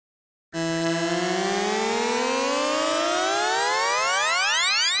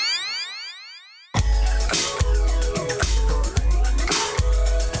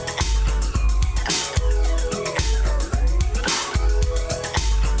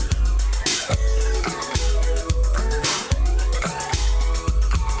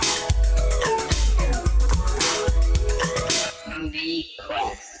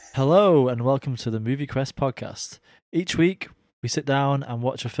Hello and welcome to the Movie Quest podcast. Each week we sit down and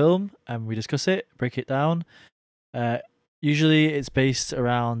watch a film and we discuss it, break it down. Usually it's based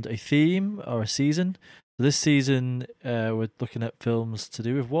around a theme or a season. This season we're looking at films to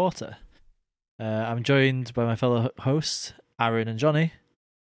do with water. I'm joined by my fellow hosts, Aaron and Johnny.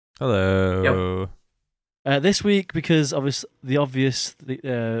 Hello. This week, because the obvious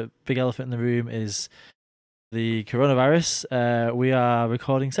big elephant in the room is the coronavirus, we are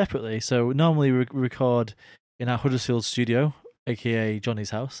recording separately. So normally we record in our Huddersfield studio, aka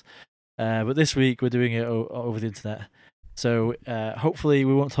Johnny's house. But this week we're doing it over the internet. So hopefully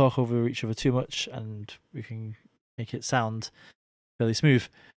we won't talk over each other too much and we can make it sound fairly smooth.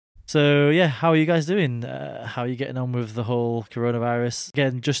 So yeah, how are you guys doing? How are you getting on with the whole coronavirus?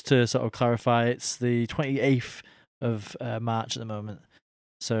 Again, just to sort of clarify, it's the 28th of March at the moment.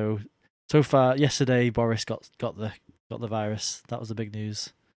 So far, yesterday Boris got the virus. That was the big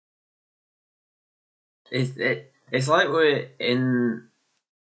news. It's like we're in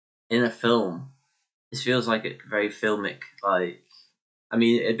a film. This feels like a very filmic. Like, I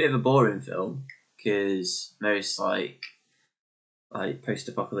mean, a bit of a boring film because most like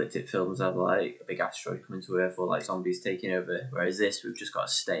post-apocalyptic films have like a big asteroid coming to Earth or like zombies taking over. Whereas this, we've just got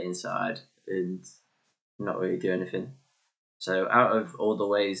to stay inside and not really do anything. So out of all the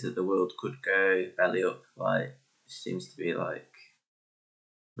ways that the world could go belly up, like, it seems to be like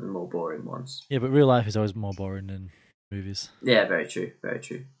the more boring ones. Yeah, but real life is always more boring than movies. Yeah, very true, very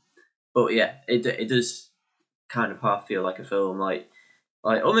true. But yeah, it does kind of half feel like a film, like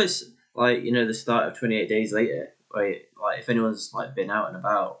almost like, you know, the start of 28 Days Later. Like if anyone's like been out and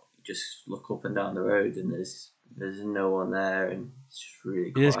about, you just look up and down the road and there's no one there and it's just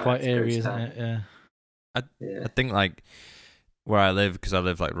really quiet. It is quite eerie, isn't it? Yeah. I think like where I live, because I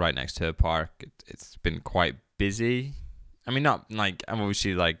live like right next to a park, it's been quite busy. I mean, not like, I'm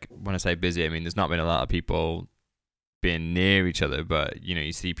obviously like, when I say busy, I mean there's not been a lot of people being near each other, but you know,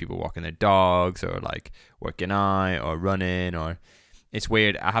 you see people walking their dogs or like working out or running, or it's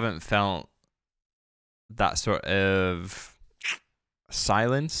weird. I haven't felt that sort of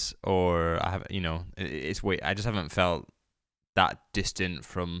silence, or I have, you know, it's weird. I just haven't felt that distant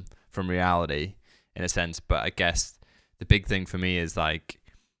from reality in a sense. But I guess the big thing for me is like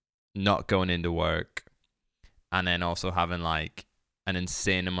not going into work and then also having like an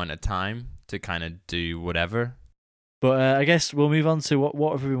insane amount of time to kind of do whatever. But I guess we'll move on to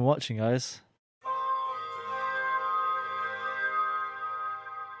what have we been watching, guys?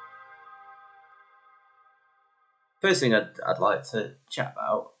 First thing I'd like to chat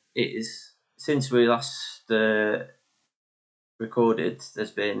about is, since we last recorded, there's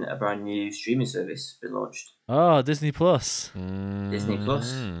been a brand new streaming service been launched. Oh, Disney Plus. Disney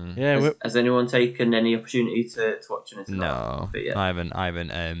Plus. Yeah. Has anyone taken any opportunity to watch anything? No, I haven't.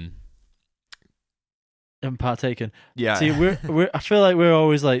 Haven't partaken. Yeah. See, I feel like we're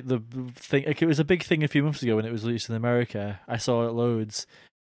always like the thing. Like, it was a big thing a few months ago when it was released in America. I saw it loads,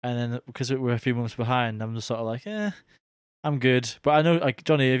 and then because we're a few months behind, I'm just sort of like, I'm good. But I know, like,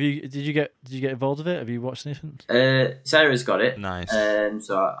 Johnny, did you get involved with it? Have you watched anything? Sarah's got it. Nice.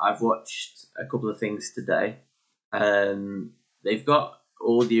 So I've watched a couple of things today. They've got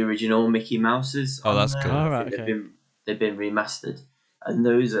all the original Mickey Mouses. Oh, that's cool. All right, okay. They've been remastered, and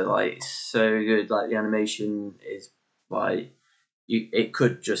those are like so good. Like, the animation is like, it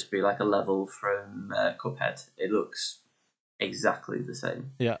could just be like a level from Cuphead. It looks exactly the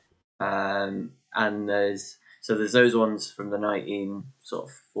same. Yeah. And there's those ones from the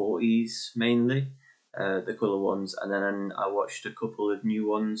 1940s mainly, the colour ones, and then I watched a couple of new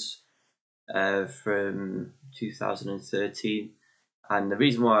ones from 2013. And the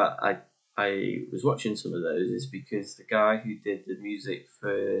reason why I was watching some of those is because the guy who did the music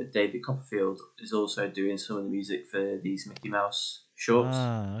for David Copperfield is also doing some of the music for these Mickey Mouse shorts.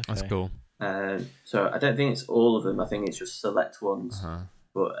 Okay. That's cool. So I don't think it's all of them. I think it's just select ones.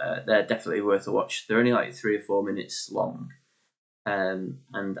 But they're definitely worth a watch. They're only like 3 or 4 minutes long. And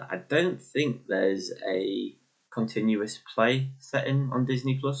I don't think there's a continuous play setting on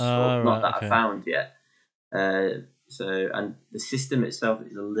Disney Plus, not that I found yet. And the system itself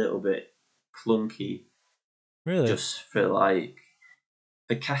is a little bit clunky. Really? Just for like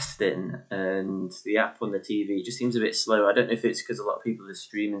the casting, and the app on the TV just seems a bit slow. I don't know if it's because a lot of people are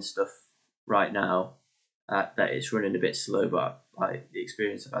streaming stuff right now, that it's running a bit slow, but like the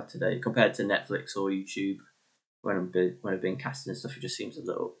experience I've had today compared to Netflix or YouTube, when I've been casting and stuff, it just seems a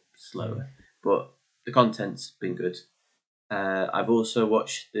little slower. But the content's been good. I've also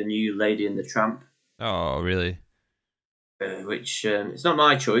watched the new Lady and the Tramp. Oh, really? which it's not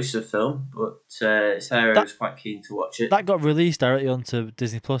my choice of film, but Sarah was quite keen to watch it. That got released directly onto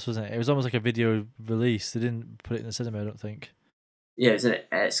Disney Plus, wasn't it? It was almost like a video release. They didn't put it in the cinema, I don't think. Yeah, it's an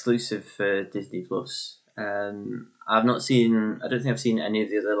exclusive for Disney Plus. I don't think I've seen any of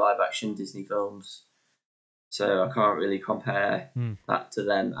the other live action Disney films, so I can't really compare that to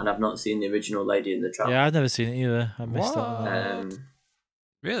them. And I've not seen the original Lady and the Tramp. Yeah, I've never seen it either. I missed out on that.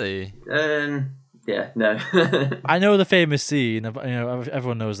 Really? Yeah, no. I know the famous scene.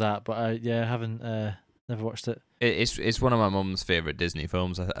 Everyone knows that, but I haven't never watched it. It's one of my mum's favorite Disney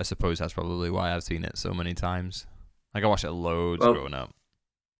films. I suppose that's probably why I've seen it so many times. Like I watched it loads growing up.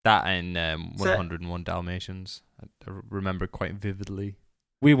 That and 101 Dalmatians. I remember quite vividly.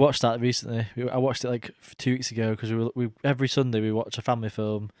 We watched that recently. I watched it like 2 weeks ago because we every Sunday we watch a family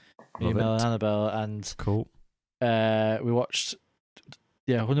film. Me, Mel, and Annabelle, and cool. We watched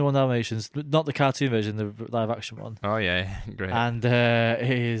 101 Dalmatians, not the cartoon version, the live action one. Oh yeah, great. And it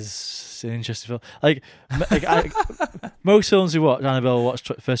is an interesting film. Like most films we watch, Annabelle will watch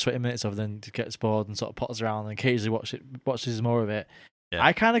first 20 minutes of, then gets bored and sort of potters around, and occasionally watches more of it. Yeah.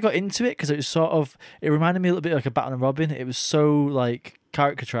 I kind of got into it because it was it reminded me a little bit like a Batman and Robin. It was so like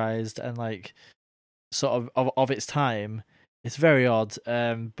caricaturized and like sort of its time. It's very odd,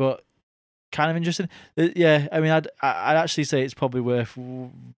 but kind of interesting. Yeah, I mean, I'd actually say it's probably worth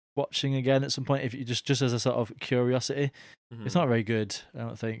watching again at some point if you just as a sort of curiosity. Mm-hmm. It's not very good, I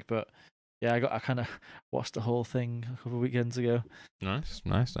don't think, but yeah, I kind of watched the whole thing a couple of weekends ago. Nice.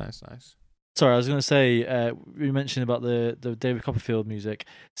 Sorry, I was going to say, we mentioned about the David Copperfield music.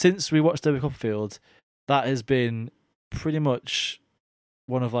 Since we watched David Copperfield, that has been pretty much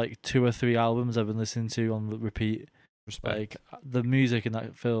one of like 2 or 3 albums I've been listening to on repeat. Respect. Like the music in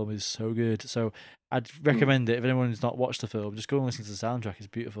that film is so good. So I'd recommend it if anyone's not watched the film. Just go and listen to the soundtrack. It's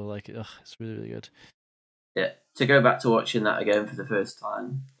beautiful. Like it's really, really good. Yeah, to go back to watching that again for the first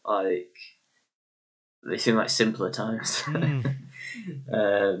time, like they seem like simpler times.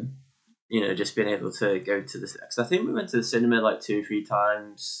 Just being able to go to the... Because I think we went to the cinema like 2 or 3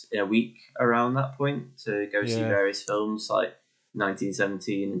 times in a week around that point to go see various films like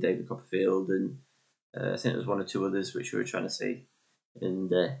 1917 and David Copperfield, and I think there was 1 or 2 others which we were trying to see. And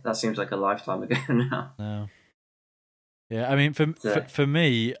that seems like a lifetime ago now. No. Yeah, I mean, for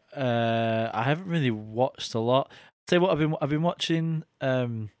me, I haven't really watched a lot. I'll tell you what, I've been watching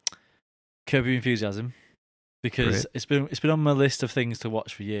Curb Your Enthusiasm. Because it's been on my list of things to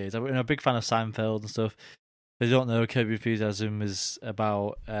watch for years. I'm a big fan of Seinfeld and stuff. If you don't know, Curb Your Enthusiasm is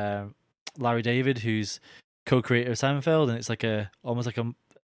about Larry David, who's co-creator of Seinfeld, and it's like it's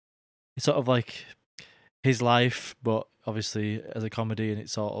sort of like his life, but obviously as a comedy, and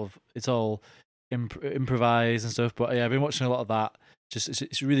it's all improvised and stuff. But yeah, I've been watching a lot of that. Just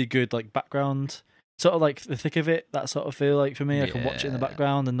it's really good, like background. Sort of like the thick of it, that sort of feel like for me. I can watch it in the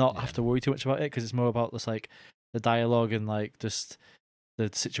background and not have to worry too much about it because it's more about this like the dialogue and like just the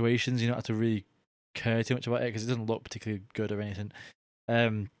situations. You don't have to really care too much about it because it doesn't look particularly good or anything.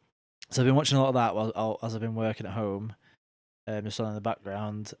 So I've been watching a lot of that as I've been working at home, just on in the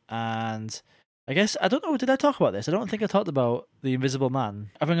background. And I guess I don't know. Did I talk about this? I don't think I talked about The Invisible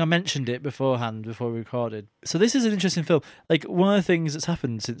Man. I think I mentioned it beforehand before we recorded. So this is an interesting film. Like one of the things that's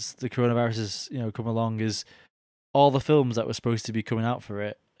happened since the coronavirus has come along is all the films that were supposed to be coming out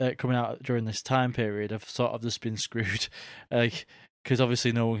coming out during this time period have sort of just been screwed, like because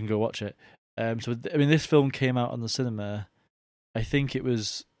obviously no one can go watch it. So I mean, this film came out on the cinema. I think it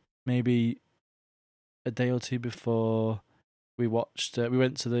was maybe a day or 2 before. We watched. We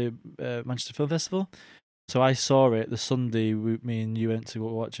went to the Manchester Film Festival, so I saw it the Sunday. Me and you went to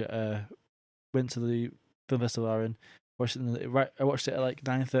watch it. Went to the film festival, Aaron. Watched it. I watched it at like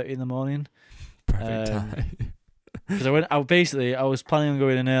 9:30 in the morning. Perfect time. Because I was planning on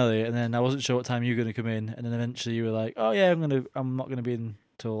going in early, and then I wasn't sure what time you were going to come in, and then eventually you were like, "Oh yeah, I'm not gonna be in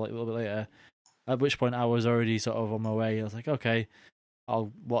till like a little bit later." At which point I was already sort of on my way. I was like, "Okay,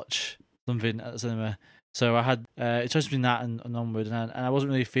 I'll watch something at the cinema." So I had it's just been that and onward, and I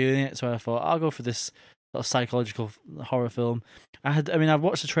wasn't really feeling it, so I thought I'll go for this sort of psychological horror film. I've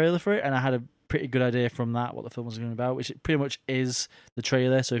watched the trailer for it, and I had a pretty good idea from that what the film was going to be about, which it pretty much is the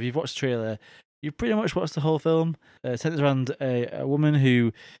trailer. So if you've watched the trailer, you pretty much watched the whole film. It centers around a woman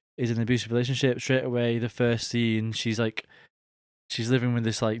who is in an abusive relationship. Straight away, the first scene, she's living with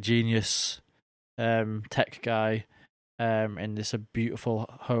this like genius tech guy. In this beautiful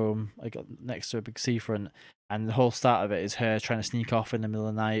home, like next to a big seafront, and the whole start of it is her trying to sneak off in the middle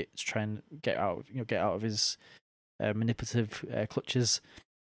of the night, to try and get out of his manipulative clutches,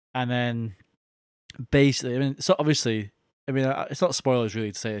 and then basically, I mean, so obviously, I mean, it's not spoilers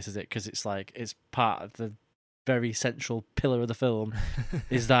really to say this, is it? Because it's like it's part of the very central pillar of the film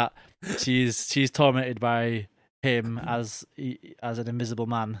is that she's tormented by him as an invisible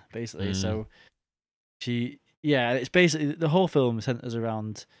man, basically. So it's basically the whole film centers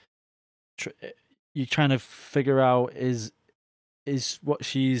around you trying to figure out is what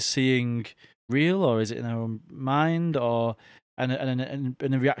she's seeing real, or is it in her own mind, or and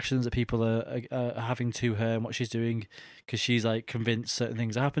the reactions that people are having to her and what she's doing, because she's like convinced certain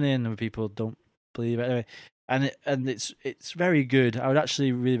things are happening and people don't believe it anyway. And it's very good. I would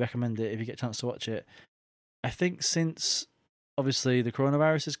actually really recommend it if you get a chance to watch it. I think since obviously the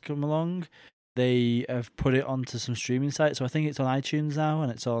coronavirus has come along, they have put it onto some streaming sites. So I think it's on iTunes now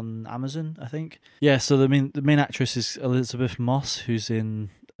and it's on Amazon, I think. Yeah, so the main actress is Elizabeth Moss, who's in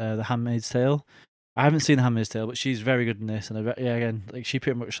The Handmaid's Tale. I haven't seen The Handmaid's Tale, but she's very good in this. And again, like she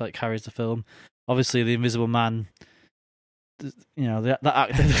pretty much like carries the film. Obviously, the Invisible Man, you know, that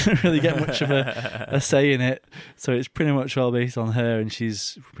actor doesn't really get much of a say in it, so it's pretty much all based on her, and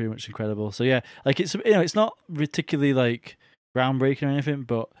she's pretty much incredible. So yeah, like it's, you know, it's not particularly like groundbreaking or anything,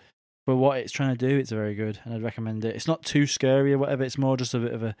 but for what it's trying to do, it's very good, and I'd recommend it. It's not too scary or whatever. It's more just a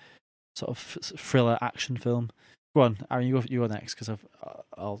bit of a sort of thriller action film. Go on, Aaron, you go next, because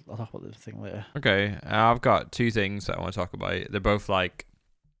I'll talk about the thing later. Okay, I've got two things that I want to talk about. They're both like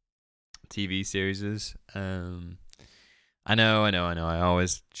TV series. I know. I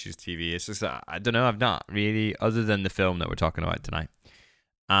always choose TV. It's just that I don't know. I've not really, other than the film that we're talking about tonight,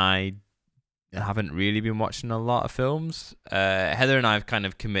 I haven't really been watching a lot of films. Heather and I have kind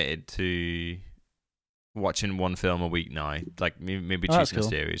of committed to watching one film a week now. Like maybe choosing a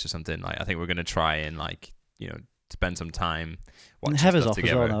series or something. Like I think we're gonna try and like, you know, spend some time watching Heather's stuff off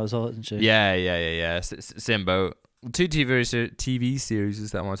together. as well now, as well, isn't she? Yeah. Same boat. Two TV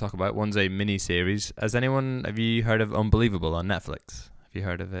series that I want to talk about. One's a mini series. Have you heard of Unbelievable on Netflix? Have you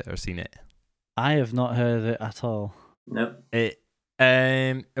heard of it or seen it? I have not heard of it at all. Nope.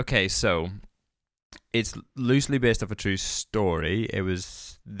 Okay, so it's loosely based off a true story. It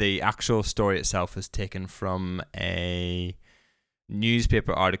was, the actual story itself was taken from a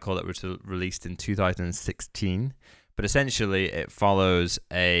newspaper article that was released in 2016. But essentially, it follows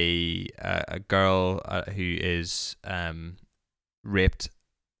a girl who is raped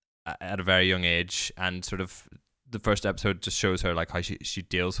at a very young age, and sort of the first episode just shows her like how she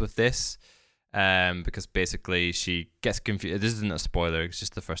deals with this, because basically she gets confused. This isn't a spoiler; it's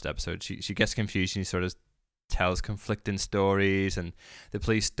just the first episode. She gets confused, and she sort of tells conflicting stories, and the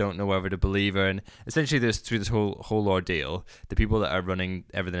police don't know whether to believe her. And essentially, through this whole ordeal, the people that are running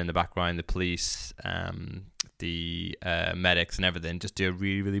everything in the background, the police, the medics and everything, just do a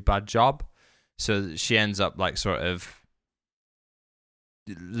really, really bad job. So she ends up like sort of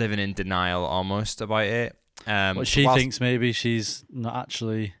living in denial almost about it. What she thinks maybe she's not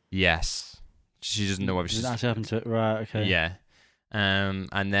actually. Yes, she doesn't know whether she's actually happened to it. Right. Okay. Yeah.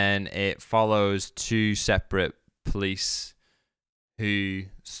 And then it follows two separate police who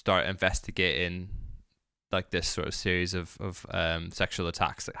start investigating like this sort of series of sexual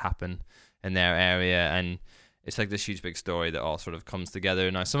attacks that happen in their area, and it's like this huge big story that all sort of comes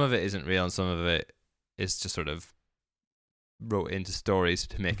together. Now, some of it isn't real, and some of it is just sort of wrote into stories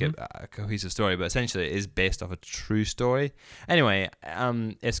to make it a cohesive story, but essentially it is based off a true story. Anyway,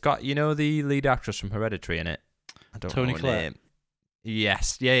 it's got, you know, the lead actress from Hereditary in it. I don't Toni know her Collette. name.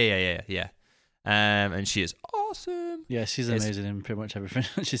 Yes. Yeah. And she is awesome. Yeah, she's amazing in pretty much everything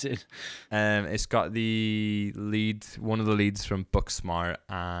she's in. It's got the lead, one of the leads from Booksmart,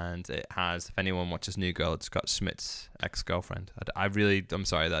 and it has, if anyone watches New Girl, it's got Schmidt's ex-girlfriend. I'm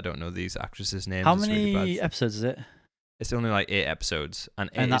sorry that I don't know these actresses' names. How It's many really bad. episodes is it? It's only like 8 episodes, and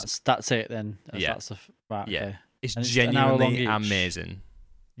that's it then. Yeah. Right, Yeah. okay. It's And it's an hour long genuinely each? amazing.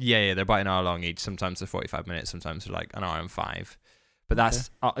 Yeah, they're about an hour long each. Sometimes they're 45 minutes, sometimes they're like an hour and 5. But that's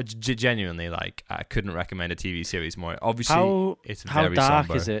genuinely, like, I couldn't recommend a TV series more. Obviously, it's how very dark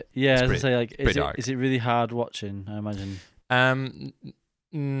somber. is it? Yeah, as I pretty- say, like, pretty dark. is it really hard watching? I imagine.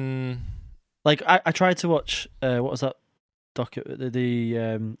 Mm, Like, I tried to watch what was that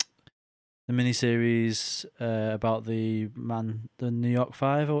the miniseries about the New York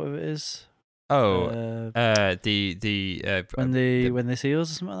Five or whatever it is. when they see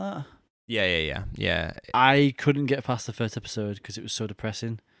us or something like that. Yeah. I couldn't get past the first episode because it was so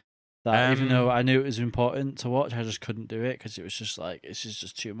depressing. That even though I knew it was important to watch, I just couldn't do it because it was just like it's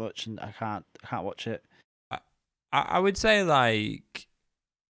just too much, and I can't watch it. I would say like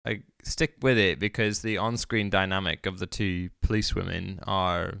stick with it, because the on-screen dynamic of the two policewomen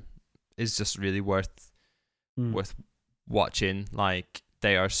is just really worth watching. Like,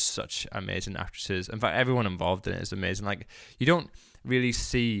 they are such amazing actresses. In fact, everyone involved in it is amazing. Like, you don't really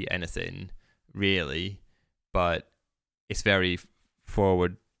see anything really but it's very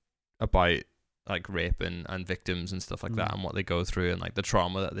forward about like rape and victims and stuff like that, and what they go through, and like the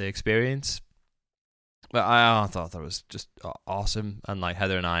trauma that they experience. But I thought that was just awesome. And like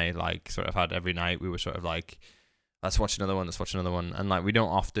Heather and I like sort of had every night, we were sort of like, let's watch another one. And like, we don't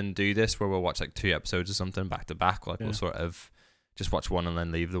often do this where we'll watch like 2 episodes or something back to back. Like we'll sort of just watch one and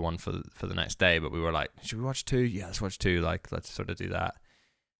then leave the one for the next day. But we were like, should we watch 2? Yeah, let's watch 2. Like, let's sort of do that.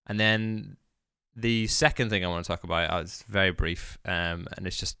 And then the second thing I want to talk about, it's very brief, and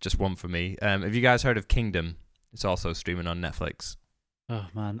it's just one for me. Have you guys heard of Kingdom? It's also streaming on Netflix. Oh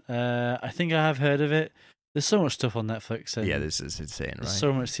man, I think I have heard of it. There's so much stuff on Netflix. And this is insane, right? There's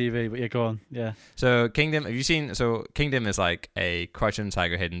so much TV, but yeah, go on. Yeah. So Kingdom, have you seen? So Kingdom is like a Crouching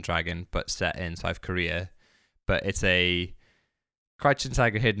Tiger, Hidden Dragon, but set in South Korea. But it's a Crouching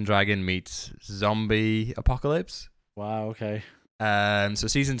Tiger, Hidden Dragon meets zombie apocalypse. Wow. Okay. So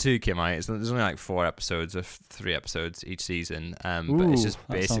season 2 came out. There's only like 4 episodes or 3 episodes each season. But it's just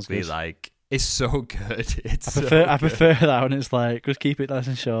basically like, it's so good. I prefer that when it's like, just keep it nice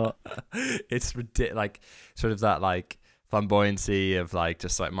and short. It's ridiculous, like sort of that like flamboyancy of like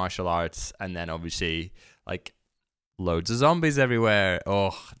just like martial arts, and then obviously like loads of zombies everywhere.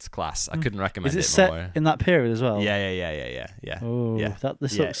 Oh, it's class. I couldn't recommend it more. Is it set in that period as well? Yeah. Oh, yeah.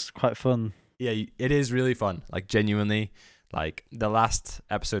 This looks quite fun. Yeah, it is really fun. Like genuinely, like the last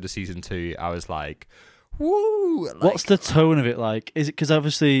episode of season 2, I was like, woo! Like, what's the tone of it like? Is it because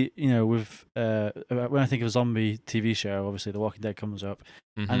obviously, you know, with when I think of a zombie TV show, obviously The Walking Dead comes up,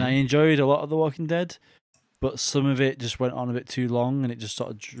 and I enjoyed a lot of The Walking Dead, but some of it just went on a bit too long, and it just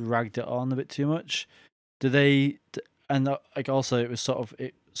sort of dragged it on a bit too much. And like also it was sort of,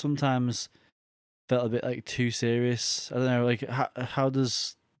 it sometimes felt a bit like too serious. I don't know, like how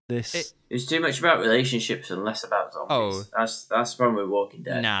does this? It's too much about relationships and less about zombies. That's the problem with Walking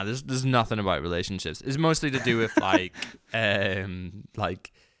Dead. Nah, there's nothing about relationships. It's mostly to do with like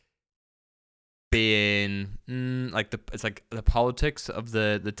like being like it's like the politics of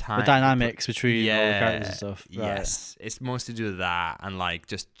the time, the dynamics between all the characters and stuff. Right. Yes, it's mostly to do with that, and like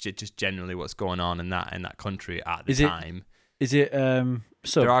just generally what's going on in that country at the time. Is it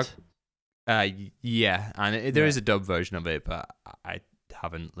subbed? Yeah, and there is a dub version of it, but I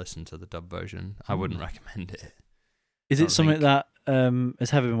haven't listened to the dub version. I wouldn't recommend it. Is it something that has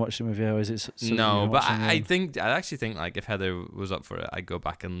Heather been watching with you, or is it no? But I actually think like if Heather was up for it, I'd go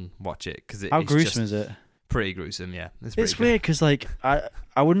back and watch it, because how gruesome is it? Pretty gruesome, yeah. It's weird because like I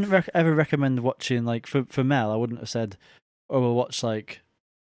wouldn't ever recommend watching, like for Mel. I wouldn't have said, "Oh, we'll watch like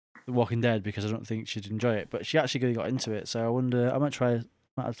The Walking Dead," because I don't think she'd enjoy it. But she actually really got into it, so I wonder. I might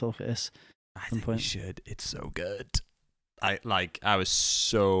have to look at this. I think you should. It's so good. I was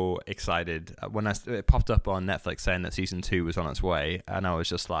so excited when it popped up on Netflix saying that season 2 was on its way, and I was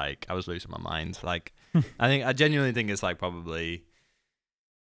just like, I was losing my mind. Like, I genuinely think it's like probably,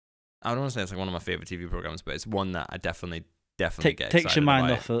 I don't want to say it's like one of my favorite TV programs, but it's one that I definitely get excited takes your mind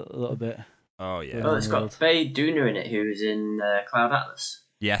about. off a little bit. Oh yeah. Oh, it's got Faye Dunaway in it, who's in Cloud Atlas.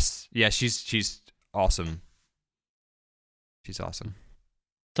 Yes, yeah, she's awesome. She's awesome.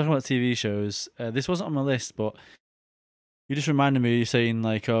 Talking about TV shows, this wasn't on my list, but you just reminded me. You're saying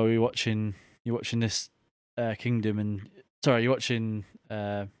like, "Oh, you're watching this Kingdom," and sorry, you're watching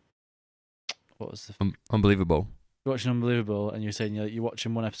what was the Unbelievable? You're watching Unbelievable, and you're saying you're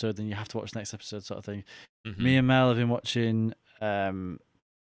watching one episode, then you have to watch the next episode, sort of thing. Mm-hmm. Me and Mel have been watching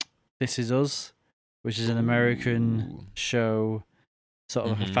This Is Us, which is an American show, sort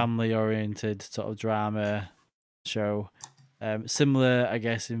of like a family-oriented sort of drama show. Similar, I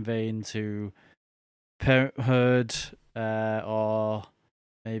guess, in vein to Parenthood, or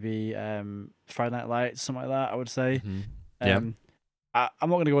maybe Friday Night Lights, something like that, I would say. I'm not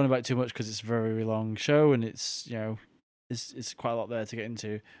going to go on about it too much because it's a very, very long show, and it's, you know, it's quite a lot there to get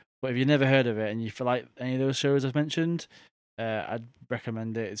into. But if you've never heard of it and you feel like any of those shows I've mentioned, I'd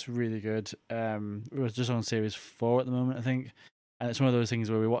recommend it. It's really good. We're just on series 4 at the moment, I think. And it's one of those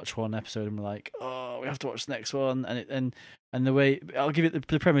things where we watch one episode and we're like, oh, we have to watch the next one. And the way, I'll give it,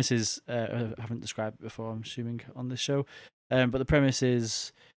 the premise is, I haven't described it before, I'm assuming, on this show. But the premise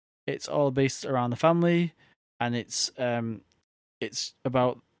is, it's all based around the family, and it's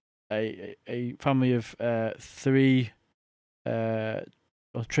about a family of 3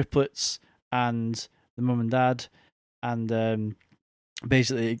 triplets and the mum and dad. And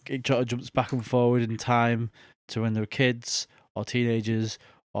basically, it sort of jumps back and forward in time to when they were kids, or teenagers,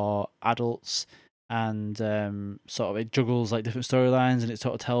 or adults, and sort of it juggles like different storylines, and it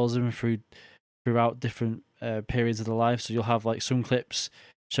sort of tells them throughout different periods of their life. So you'll have like some clips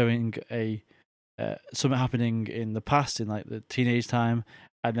showing something happening in the past, in like the teenage time,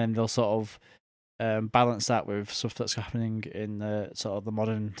 and then they'll sort of balance that with stuff that's happening in the sort of the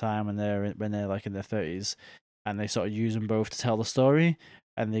modern time when they're like in their 30s, and they sort of use them both to tell the story,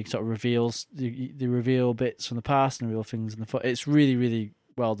 and they sort of they reveal bits from the past and reveal things in the it's really, really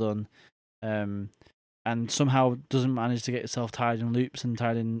well done, and somehow doesn't manage to get itself tied in loops and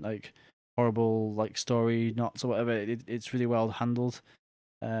tied in like horrible like story knots or whatever. It's really well handled.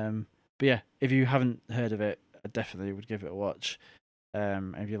 But yeah, if you haven't heard of it, I definitely would give it a watch.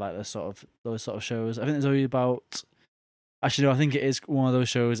 If you like those sort of shows, I think there's only about. Actually, no, I think it is one of those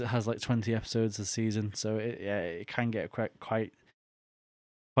shows that has like 20 episodes a season, so it can get quite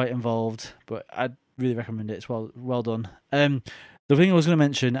involved. But I'd really recommend it. It's well done. The thing I was going to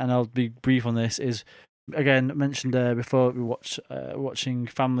mention, and I'll be brief on this, is again mentioned before we watching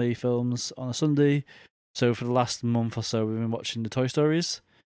family films on a Sunday. So for the last month or so, we've been watching the Toy Stories.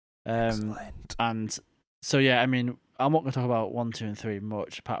 Excellent. And so yeah, I mean, I'm not going to talk about 1, 2, and 3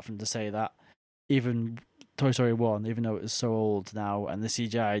 much, apart from to say that even Toy Story 1, even though it's so old now and the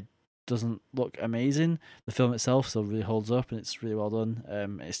CGI doesn't look amazing, the film itself still really holds up and it's really well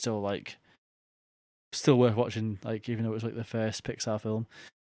done. It's still worth watching, like even though it was like the first Pixar film.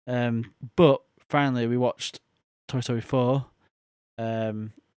 But finally we watched Toy Story 4,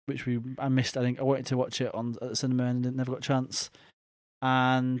 which I missed. I think I wanted to watch it at the cinema and never got a chance.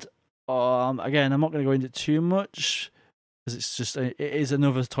 And again, I'm not going to go into too much because it's just it is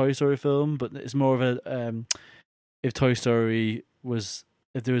another Toy Story film, but it's more of a if Toy Story was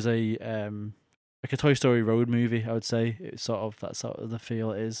if there was a like a Toy Story road movie, I would say it's that's sort of the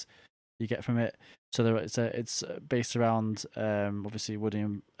feel it is you get from it. So it's based around obviously Woody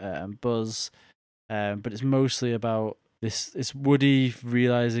and Buzz, but it's mostly about this Woody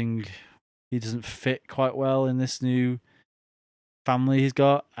realizing he doesn't fit quite well in this new family he's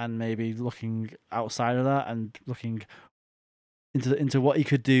got, and maybe looking outside of that and looking into what he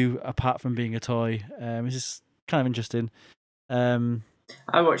could do apart from being a toy. It's just kind of interesting.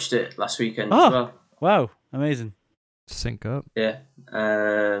 I watched it last weekend as well. Wow, amazing. Sync up. Yeah.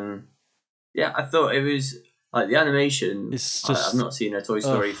 Yeah, I thought it was like the animation. It's just I've not seen a Toy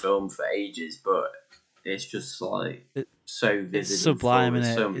Story film for ages, but it's just like so vivid. It's sublime, and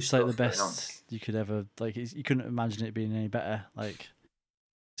isn't it? So it's like the best you could ever like. You couldn't imagine it being any better. Like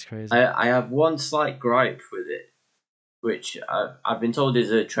it's crazy. I have one slight gripe with it, which I've been told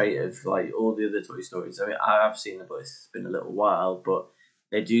is a trait of like all the other Toy Stories. I mean, I have seen them, but it's been a little while. But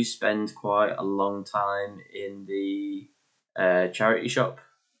they do spend quite a long time in the charity shop,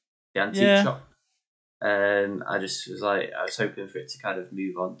 the antique shop. I just was like, I was hoping for it to kind of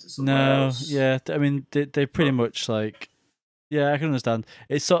move on to somewhere else. Yeah, I mean, they pretty much like, yeah, I can understand.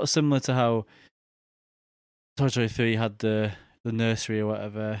 It's sort of similar to how Toy Story 3 had the nursery or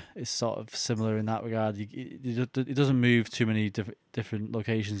whatever. It's sort of similar in that regard. It doesn't move too many different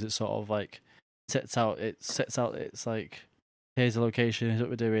locations. It sort of like sets out. It's like, here's the location. Here's what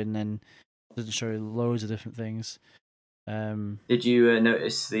we're doing, and doesn't show you loads of different things. Did you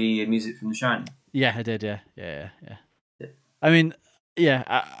notice the music from The Shining? Yeah, I did. Yeah. I mean,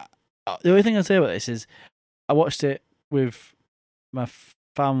 yeah. The only thing I'd say about this is I watched it with my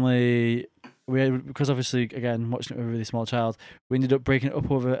family. Because obviously, again, watching it with a really small child, we ended up breaking it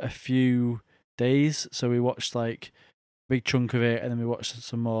up over a few days. So we watched like a big chunk of it, and then we watched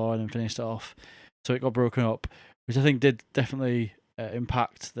some more, and then finished it off. So it got broken up, which I think did definitely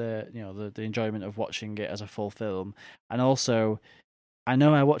impact the enjoyment of watching it as a full film. And also, I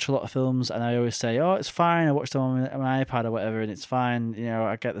know I watch a lot of films, and I always say, "Oh, it's fine. I watched them on my iPad or whatever, and it's fine.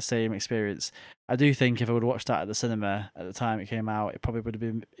 I get the same experience." I do think if I would have watched that at the cinema at the time it came out, it probably would have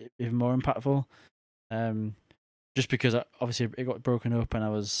been even more impactful. Just because obviously it got broken up, and I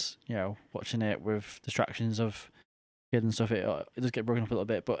was watching it with distractions of kids and stuff. It does get broken up a little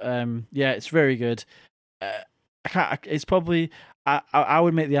bit, but yeah, it's very good. It's probably I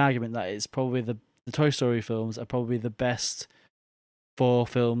would make the argument that it's probably the Toy Story films are probably the best 4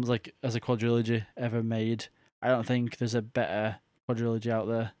 films like as a quadrilogy ever made. I don't think there's a better quadrilogy out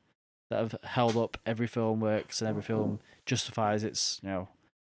there that have held up. Every film works and every film justifies itself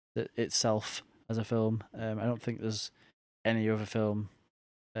as a film. I don't think there's any other film.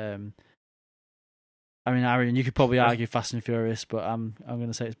 I mean, Aaron, you could probably argue Fast and Furious, but I'm going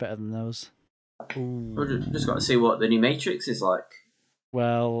to say it's better than those. We've just got to see what the new Matrix is like.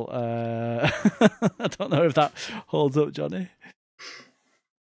 Well, I don't know if that holds up, Johnny.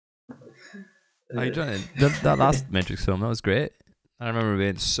 How you doing? That last Matrix film, that was great. I remember it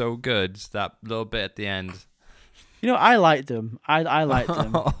being so good. That little bit at the end. I liked them. I liked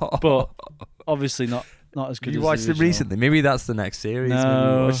them, but obviously not as good. You as watched the it recently. Maybe that's the next series.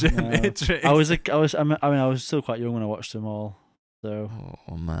 No, Matrix. I was still quite young when I watched them all, so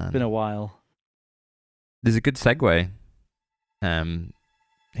oh man, it's been a while. There's a good segue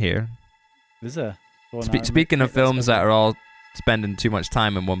here. Is there? Speaking of films that are all spending too much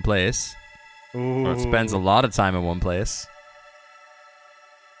time in one place, or it spends a lot of time in one place.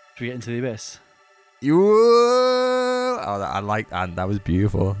 Should we get into the abyss? And that was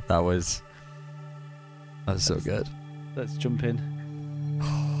beautiful. That was so good. Let's jump in.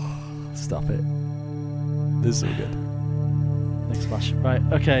 Stop it. This is so good. Next flash. Right,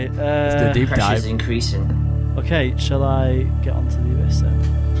 okay. Let's do a deep Pressure's dive. increasing. Okay, shall I get onto the abyss then?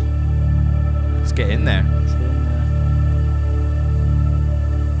 Let's get in there. Let's get in there.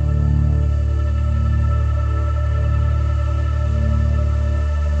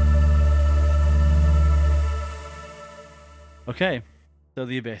 Okay, so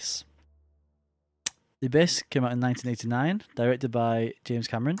The Abyss. The Abyss came out in 1989, directed by James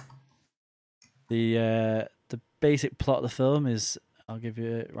Cameron. The basic plot of the film is, I'll give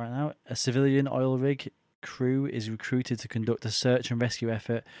you it right now, a civilian oil rig crew is recruited to conduct a search and rescue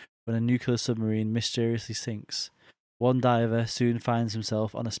effort when a nuclear submarine mysteriously sinks. One diver soon finds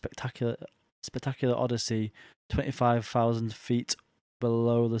himself on a spectacular odyssey 25,000 feet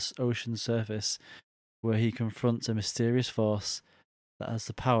below the ocean's surface, where he confronts a mysterious force that has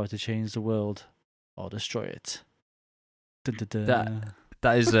the power to change the world or destroy it. Dun, dun, dun.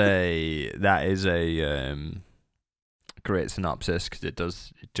 That is a great synopsis because it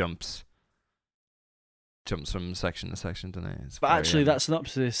jumps from section to section, doesn't it? But actually, that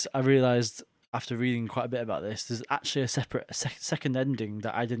synopsis, I realised after reading quite a bit about this, there's actually a separate second ending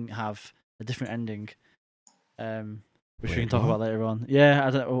that I didn't have, a different ending, which we can talk about later on. Yeah, I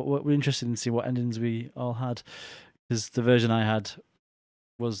don't know. We're interested in seeing what endings we all had, because the version I had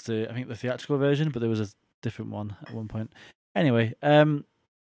was the theatrical version, but there was a different one at one point. Anyway,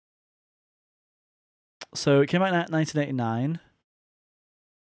 so it came out in 1989.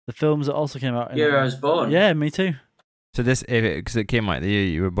 The films that also came out. Year I was born. Yeah, me too. So this, because it came out the year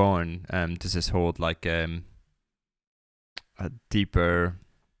you were born, does this hold like a deeper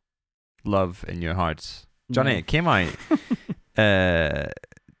love in your hearts, Johnny? No. It came out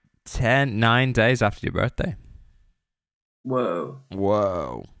 9 days after your birthday.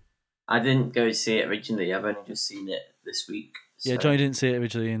 Whoa! I didn't go see it originally. I've only just seen it this week. So. Yeah, Johnny didn't see it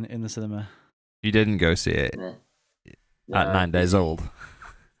originally in the cinema. You didn't go see it at 9 days old.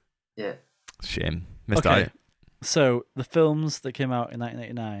 Yeah. Shame. Missed out. So, the films that came out in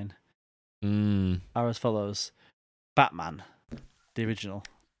 1989 are as follows. Batman, the original.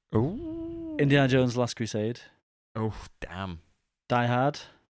 Ooh. Indiana Jones' Last Crusade. Oh, damn. Die Hard.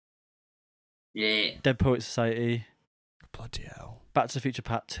 Yeah. Dead Poets Society. Bloody hell. Back to the Future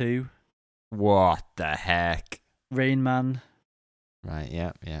Part 2. What the heck? Rain Man. Right,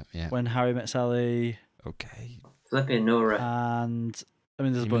 yeah. When Harry Met Sally. Okay. Flipping Nora. And, I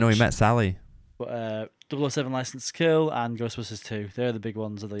mean, there's a bunch. No, he met Sally. But 007 License to Kill and Ghostbusters 2. They're the big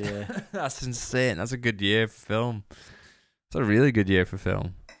ones of the year. That's insane. That's a good year for film. It's a really good year for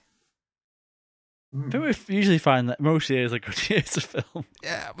film. I think we usually find that most years are good years of film.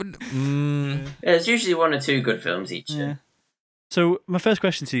 Yeah, but yeah, it's usually one or two good films each year. So my first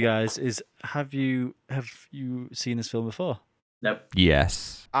question to you guys is: Have you seen this film before? Nope.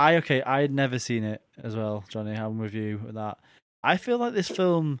 Yes. I had never seen it as well, Johnny. I'm with you with that. I feel like this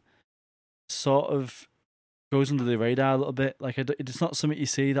film sort of goes under the radar a little bit. Like it's not something you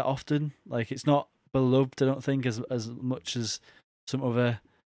see that often. Like it's not beloved, I don't think, as much as some other.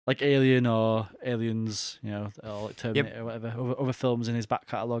 Like Alien or Aliens, or like Terminator or whatever, other films in his back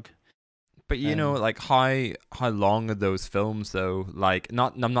catalogue. But you know, like how long are those films though? Like,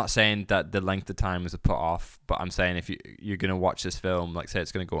 I'm not saying that the length of time is a put off, but I'm saying if you're gonna watch this film, like say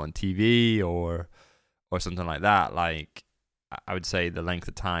it's gonna go on TV or something like that, like I would say the length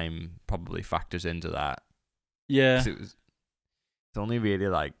of time probably factors into that. Yeah, it's only really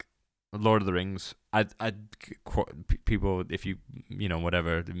like Lord of the Rings. People, if you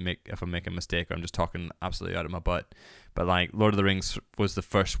whatever, if I make a mistake or I'm just talking absolutely out of my butt, but like Lord of the Rings was the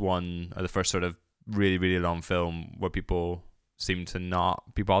first one, or the first sort of really, really long film where people seem to not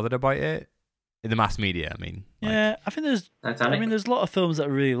be bothered about it in the mass media. I mean, yeah, I think there's a lot of films that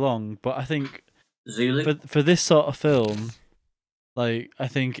are really long, but I think Zulu for this sort of film, like I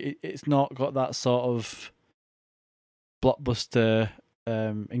think it's not got that sort of blockbuster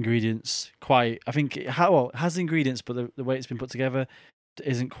ingredients quite. I think it has ingredients, but the way it's been put together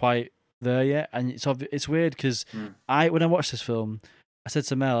isn't quite there yet. And it's weird because when I watched this film, I said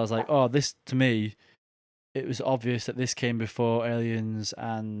to Mel, I was like, "Oh, this to me, it was obvious that this came before Aliens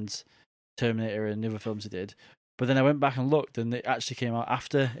and Terminator and the other films it did." But then I went back and looked, and it actually came out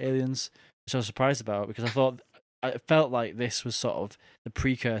after Aliens, which I was surprised about because I felt like this was sort of the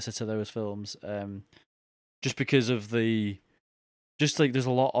precursor to those films. just because of there's a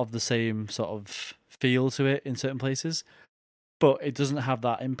lot of the same sort of feel to it in certain places, but it doesn't have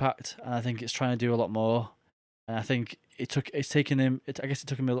that impact. And I think it's trying to do a lot more. And I think I guess it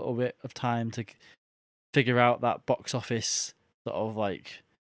took him a little bit of time to figure out that box office sort of like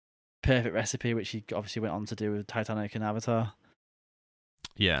perfect recipe, which he obviously went on to do with Titanic and Avatar.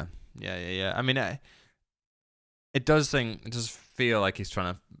 Yeah. I mean, it does feel like he's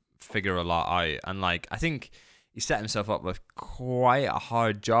trying to figure a lot out, and like I think he set himself up with quite a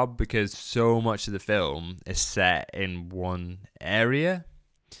hard job because so much of the film is set in one area,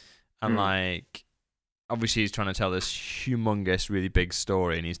 and like obviously he's trying to tell this humongous, really big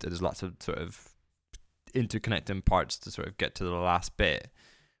story, and there's lots of sort of interconnecting parts to sort of get to the last bit.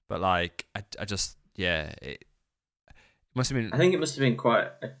 But like I just it must have been. I think it must have been quite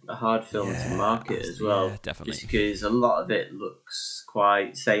a hard film to market as well. Yeah, definitely. Just because a lot of it looks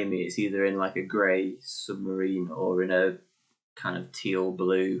quite samey. It's either in like a grey submarine or in a kind of teal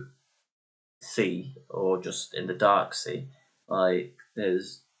blue sea or just in the dark sea. Like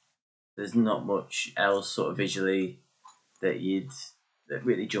there's not much else sort of visually that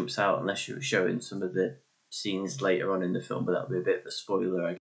really jumps out unless you were showing some of the scenes later on in the film, but that would be a bit of a spoiler.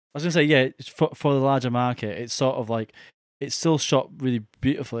 I was going to say, yeah, for the larger market, it's sort of like, it's still shot really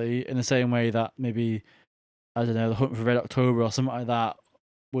beautifully in the same way that maybe, I don't know, The Hunt for Red October or something like that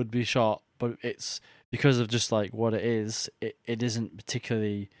would be shot, but it's because of just like what it is, it isn't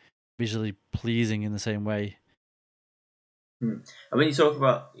particularly visually pleasing in the same way. And when you talk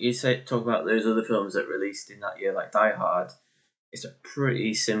about those other films that released in that year, like Die Hard, it's a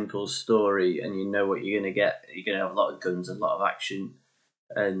pretty simple story, and you know what you're gonna get. You're gonna have a lot of guns, a lot of action,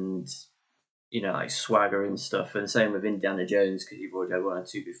 and like swagger and stuff. And same with Indiana Jones, because you've already had one or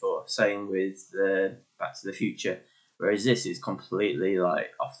two before. Same with Back to the Future. Whereas this is completely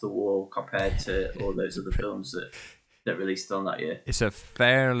like off the wall compared to all those other films that released on that year. It's a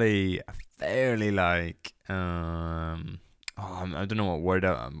fairly like I don't know what word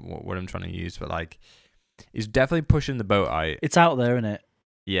I'm trying to use, but like he's definitely pushing the boat out. It's out there, isn't it?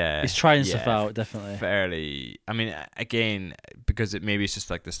 Yeah, he's trying stuff out, definitely. Fairly. I mean, again, because maybe it's just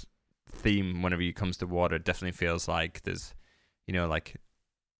like this theme whenever he comes to water. It definitely feels like there's, like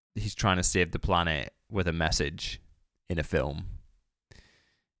he's trying to save the planet with a message in a film,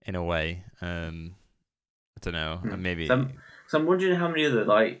 in a way. I don't know. Maybe. So I'm wondering how many other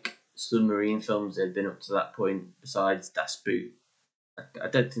like submarine films there had been up to that point besides Das Boot. I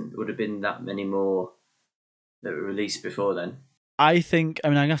don't think there would have been that many more that were released before then. I mean,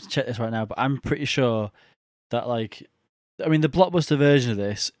 I'm going to have to check this right now, but I'm pretty sure that, like, I mean, the blockbuster version of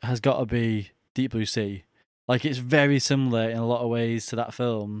this has got to be Deep Blue Sea. Like, it's very similar in a lot of ways to that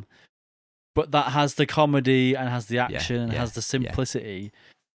film, but that has the comedy and has the action and has the simplicity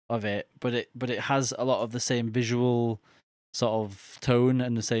of it, but it has a lot of the same visual sort of tone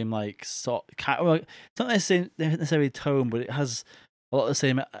and the same, like, it's not necessarily tone, but it has a lot of the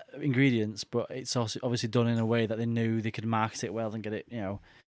same ingredients, but it's also obviously done in a way that they knew they could market it well and get it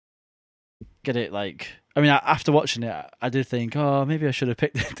like. I mean, after watching it, I did think, oh, maybe I should have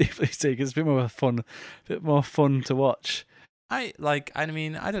picked Deep Blue Sea because it's a bit more fun to watch. I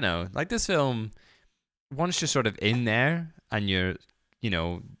mean, I don't know. Like this film, once you're sort of in there and you're,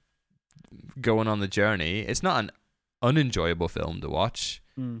 going on the journey, it's not an unenjoyable film to watch.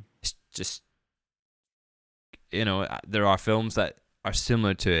 It's just, there are films that are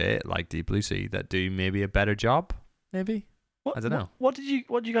similar to it, like Deep Blue Sea, that do maybe a better job. Maybe I don't know. What did you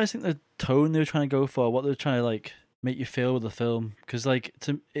guys think the tone they were trying to go for? What they were trying to like make you feel with the film? Because like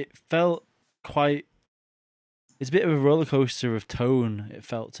it felt quite. It's a bit of a roller coaster of tone. It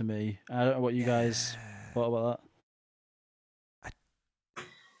felt to me. I don't know what you guys thought about that.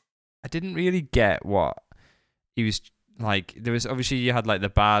 I didn't really get what he was like. There was obviously you had like the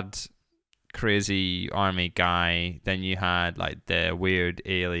bad, crazy army guy. Then you had like the weird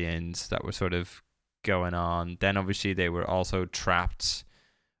aliens that were sort of going on. Then obviously they were also trapped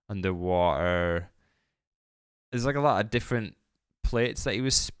underwater. There's like a lot of different plates that he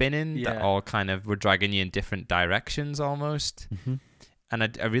was spinning that all kind of were dragging you in different directions almost. Mm-hmm.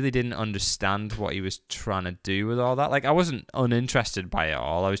 And I really didn't understand what he was trying to do with all that. Like I wasn't uninterested by it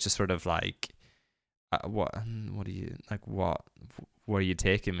all. I was just sort of like, what are you like? Where are you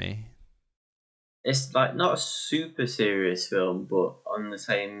taking me? It's like not a super serious film, but on the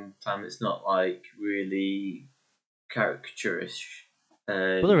same time, it's not like really caricaturish.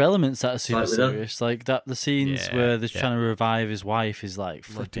 Well, there are elements that are super serious, like that. The scenes where they're trying to revive his wife is like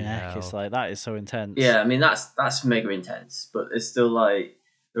flipping heck. It's like that is so intense. Yeah, I mean that's mega intense, but it's still like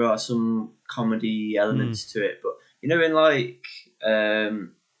there are some comedy elements to it. But in like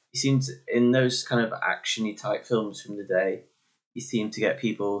he seems in those kind of actiony type films from the day, you seem to get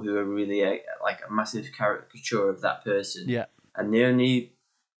people who are really like a massive caricature of that person. Yeah. And the only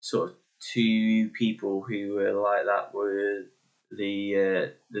sort of two people who were like that were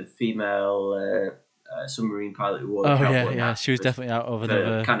the female submarine pilot who wore the cowboy hat. She was definitely out of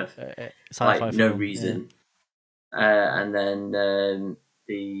another kind of sci-fi like film. no reason. And then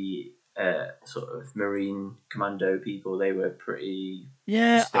the sort of marine commando people, they were pretty.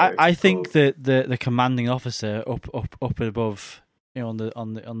 Yeah, I think that the commanding officer up and above, on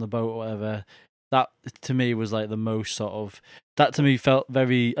the boat or whatever, that to me was like the most sort of, that to me felt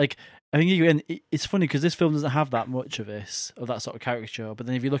very like, I think again it's funny because this film doesn't have that much of that sort of caricature, but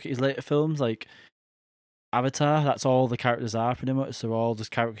then if you look at his later films like Avatar, that's all the characters are pretty much. They're all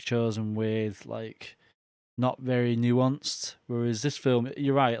just caricatures and weird, like not very nuanced. Whereas this film,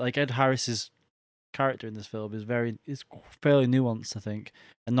 you're right, like Ed Harris's character in this film is fairly nuanced, I think,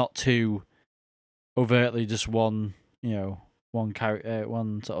 and not too overtly just one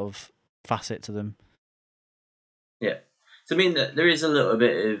sort of facet to them. Yeah, so I mean, there is a little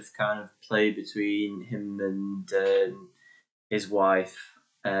bit of kind of play between him and his wife.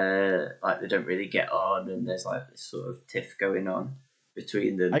 Like they don't really get on, and there's like this sort of tiff going on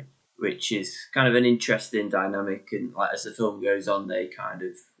between them, which is kind of an interesting dynamic. And like as the film goes on, they kind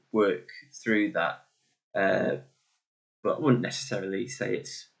of work through that. But I wouldn't necessarily say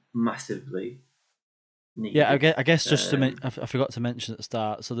it's massively needed. Yeah, I guess just to I forgot to mention at the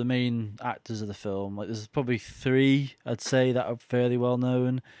start. So the main actors of the film, like there's probably three I'd say that are fairly well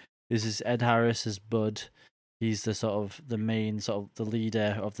known. This is Ed Harris as Bud. He's the sort of the main sort of the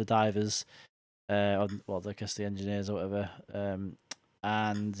leader of the divers, I guess the engineers or whatever.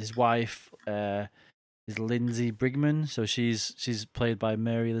 And his wife is Lindsay Brigman. So she's played by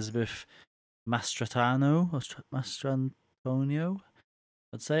Mary Elizabeth Mastrantonio,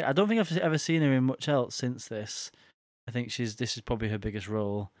 I'd say. I don't think I've ever seen her in much else since this. I think this is probably her biggest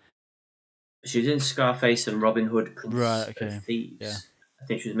role. She was in Scarface and Robin Hood, Prince of Thieves. Yeah. I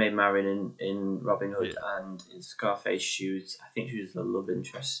think she was Maid Marian in Robin Hood, and in Scarface I think she was the love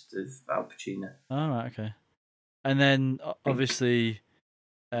interest of Al Pacino. Oh, right, okay. And then obviously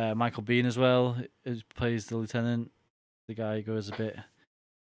Michael Biehn as well, who plays the lieutenant. The guy gets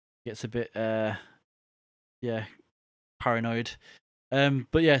a bit paranoid.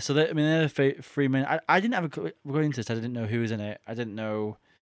 But yeah, so they're the three men. I didn't have going into this. I didn't know who was in it. I didn't know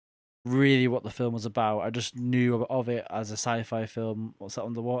really what the film was about. I just knew of it as a sci-fi film. What's that,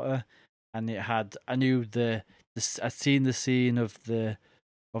 underwater? And it had. I knew I'd seen the scene of the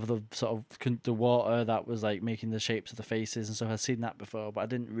sort of the water that was like making the shapes of the faces and stuff. I'd seen that before, but I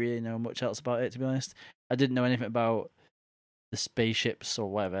didn't really know much else about it, to be honest. I didn't know anything about the spaceships or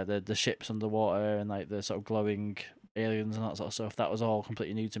whatever, the ships underwater and like the sort of glowing aliens and that sort of stuff. That was all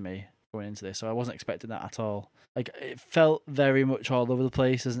completely new to me going into this, so I wasn't expecting that at all. Like, it felt very much all over the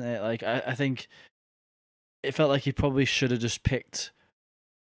place, isn't it? Like, I think it felt like he probably should have just picked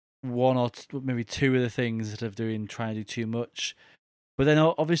one or maybe two of the things instead of trying to do too much. But then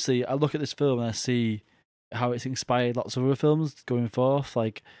obviously I look at this film and I see how it's inspired lots of other films going forth.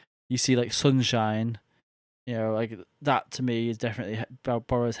 Like, you see like Sunshine, like that to me is definitely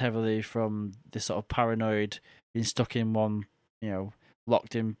borrows heavily from this sort of paranoid, being stuck in one,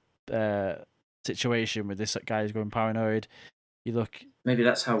 locked in situation with this guy who's going paranoid. You look. Maybe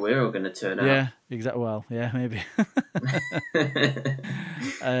that's how we're all going to turn out. Yeah, exactly. Well, yeah, maybe.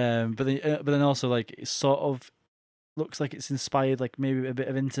 But then also like it sort of looks like it's inspired like maybe a bit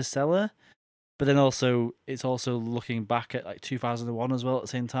of Interstellar, but then also it's also looking back at like 2001 as well at the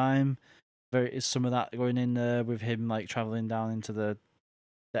same time. There is some of that going in there with him like traveling down into the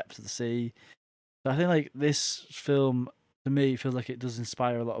depths of the sea. So I think like this film to me feels like it does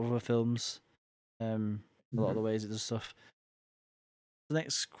inspire a lot of other films. A lot of the ways it does stuff. The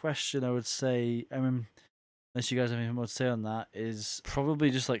next question I would say, unless you guys have anything more to say on that, is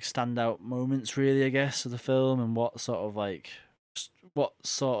probably just like standout moments, really, I guess, of the film, and what sort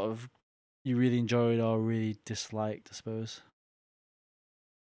of you really enjoyed or really disliked, I suppose.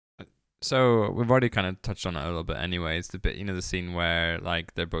 So we've already kind of touched on it a little bit anyway. It's the bit, the scene where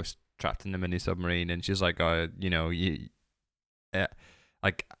like they're both trapped in the mini submarine and she's like,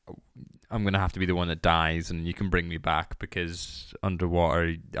 like, I'm going to have to be the one that dies and you can bring me back because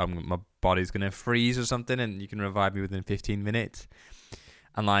underwater my body's going to freeze or something and you can revive me within 15 minutes.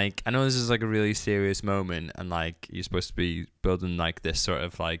 And like, I know this is like a really serious moment and like you're supposed to be building like this sort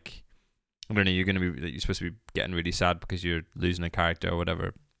of like, I don't know, you're supposed to be getting really sad because you're losing a character or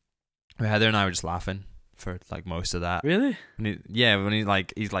whatever. But Heather and I were just laughing for like most of that. Really? When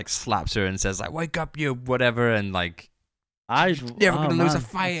he slaps her and says like, wake up, you whatever, and like, You're never gonna lose a man,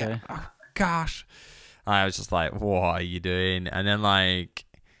 fight. okay. Oh, gosh. I was just like, what are you doing? And then like,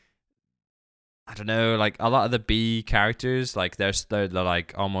 I don't know, like a lot of the B characters, like they're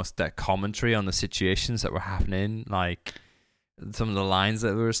like almost that commentary on the situations that were happening. Like some of the lines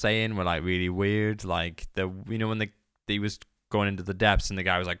that we were saying were like really weird. Like when he was going into the depths and the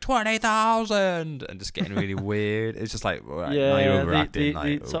guy was like 20,000 and just getting really weird. It's just like, right, now you're overacting.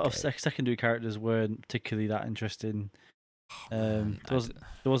 The sort of secondary characters weren't particularly that interesting. There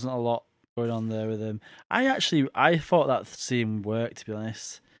wasn't a lot going on there with them. I thought that scene worked, to be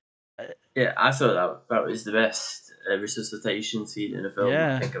honest. Yeah, I thought that was the best resuscitation scene in a film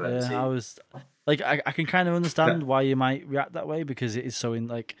I think I've ever seen. I was like, I can kind of understand why you might react that way, because it is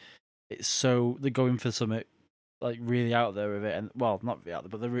so they're going for something like really out there with it, and well, not really out there,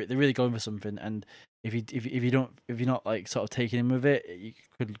 but they're really going for something. And if you're not like sort of taking in with it, you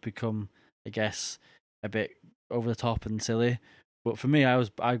could become, I guess, a bit over the top and silly. But for me, I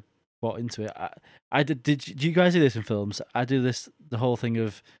bought into it. I did. Do you guys do this in films? I do the whole thing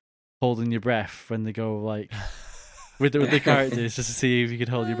of holding your breath when they go like with the characters, just to see if you could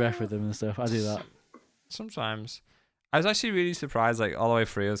hold your breath with them and stuff. I do that sometimes. I was actually really surprised, like all the way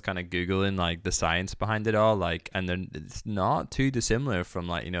through I was kind of googling like the science behind it all, like, and then it's not too dissimilar from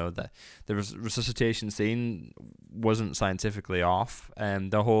like, the resuscitation scene wasn't scientifically off,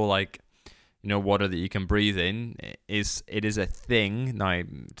 and the whole like, water that you can breathe in is a thing. Now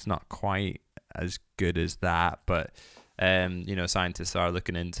it's not quite as good as that, but scientists are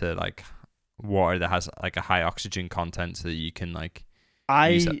looking into like water that has like a high oxygen content so that you can like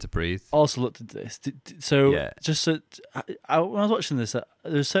use that to breathe. Also looked into this. When I was watching this,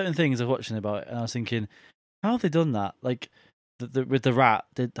 there's certain things I was watching about it, and I was thinking, how have they done that? Like with the rat,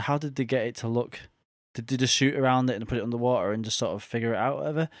 how did they get it to look? Did they just shoot around it and put it underwater and just sort of figure it out,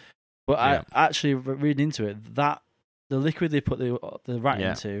 whatever? But I actually reading into it, that the liquid they put the rat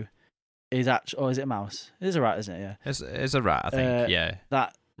into is actually, or is it a mouse? It is a rat, isn't it? Yeah, it's a rat, I think.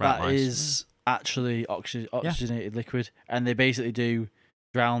 That mice. is actually oxygenated liquid, and they basically do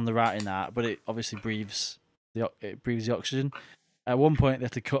drown the rat in that, but it obviously breathes the oxygen. At one point, they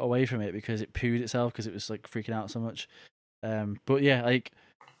have to cut away from it because it pooed itself because it was like freaking out so much. But yeah, like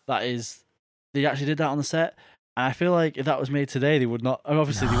they actually did that on the set. And I feel like if that was made today, they would not. And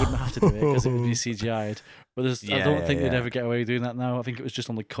obviously, they wouldn't have to do it because it would be CGI'd. But I don't think they'd ever get away with doing that now. I think it was just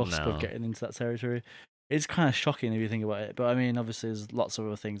on the cusp of getting into that territory. It's kind of shocking if you think about it. But I mean, obviously, there's lots of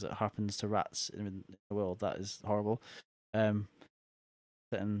other things that happens to rats in the world that is horrible. Setting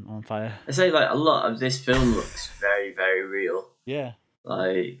on fire. I say like a lot of this film looks very, very real. Yeah.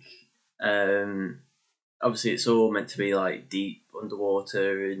 Like, obviously, it's all meant to be like deep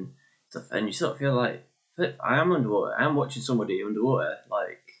underwater and stuff, and you sort of feel like, I am underwater. I am watching somebody underwater,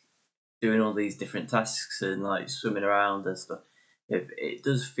 like doing all these different tasks and like swimming around and stuff. It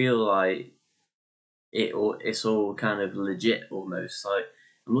does feel like it's all kind of legit almost. Like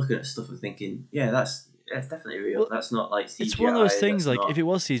I'm looking at stuff and thinking, yeah, that's definitely real. Well, that's not like CGI. It's one of those things. Like if it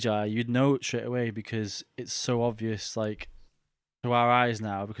was CGI, you'd know it straight away because it's so obvious. Like to our eyes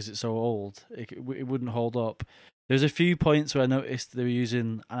now, because it's so old, it wouldn't hold up. There's a few points where I noticed they were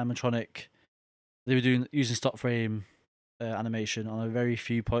using animatronic. They were using stop frame animation on a very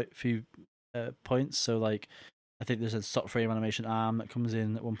few points. So like, I think there's a stop frame animation arm that comes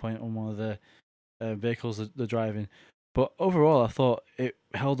in at one point on one of the vehicles that they're driving. But overall, I thought it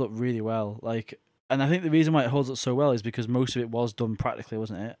held up really well. Like, and I think the reason why it holds up so well is because most of it was done practically,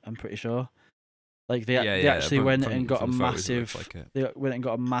 wasn't it? I'm pretty sure. Like they actually went and got a massive. They went and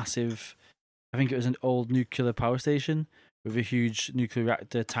got a massive. I think it was an old nuclear power station with a huge nuclear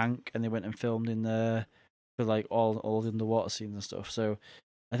reactor tank, and they went and filmed in there for like all the underwater scenes and stuff. So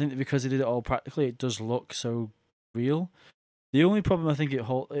I think that because they did it all practically, it does look so real. The only problem I think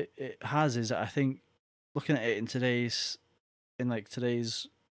it has is that I think looking at it in today's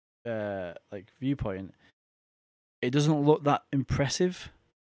like viewpoint, it doesn't look that impressive.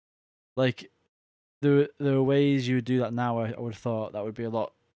 Like there are ways you would do that now. I would have thought that would be a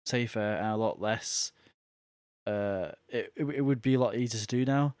lot safer and a lot less. It would be a lot easier to do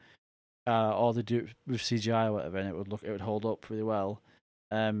now, or they do it with CGI or whatever, and it would hold up really well.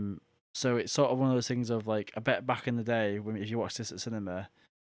 So it's sort of one of those things of like, I bet back in the day if you watched this at cinema,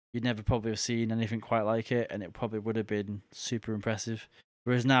 you'd never probably have seen anything quite like it, and it probably would have been super impressive.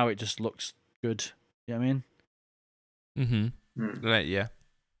 Whereas now it just looks good. You know what I mean? Mm-hmm. Right. Yeah.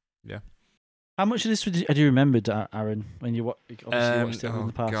 How much of this had you remembered, Aaron, when you watched it in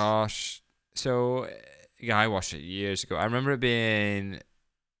the past? Gosh. So, yeah, I watched it years ago. I remember it being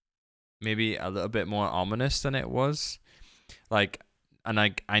maybe a little bit more ominous than it was. Like,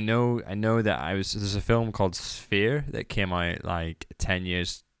 I know that there's a film called Sphere that came out like 10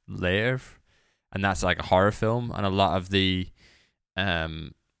 years later, and that's like a horror film, and a lot of the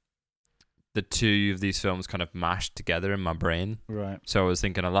two of these films kind of mashed together in my brain. Right. So I was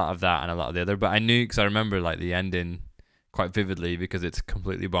thinking a lot of that and a lot of the other, but I knew, because I remember like the ending quite vividly because it's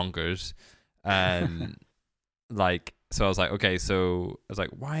completely bonkers. Like, so I was like, okay, so I was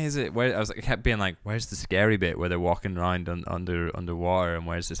like, why is it? Where I was like, I kept being like, where's the scary bit where they're walking around underwater, and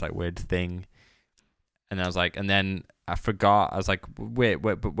where's this like weird thing? And I was like, and then I forgot. I was like, wait,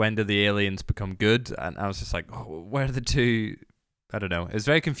 but when do the aliens become good? And I was just like, oh, where are the two? I don't know. It was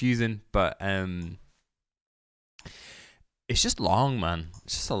very confusing, but it's just long, man.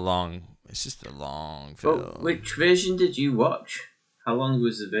 It's just a long film. But which version did you watch? How long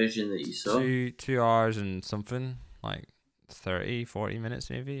was the version that you saw? 2 hours and something, like 30, 40 minutes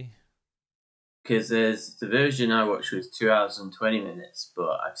maybe. Because there's the version I watched was 2 hours and 20 minutes,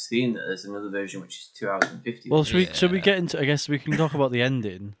 but I've seen that there's another version which is 2 hours and 50 Well, minutes. should we get into? I guess we can talk about the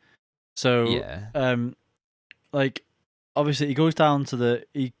ending. So, like, obviously he goes down to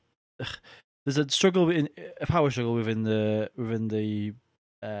there's a power struggle within the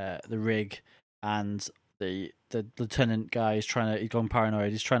rig, and the lieutenant guy is he's gone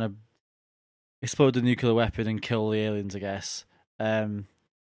paranoid. He's trying to explode the nuclear weapon and kill the aliens, I guess,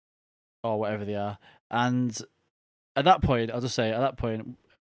 or whatever they are. And at that point, I'll just say,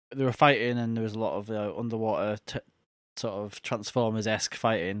 they were fighting, and there was a lot of underwater sort of Transformers-esque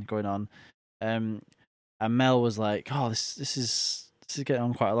fighting going on. And Mel was like, "Oh, this is getting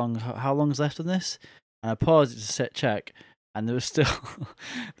on quite long. How long's left on this?" And I paused it to check, and there was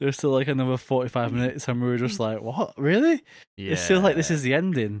still like another 45 minutes, and we were just like, "What? Really?" Yeah. It's still like this is the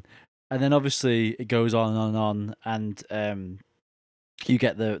ending, and then obviously it goes on and on, and you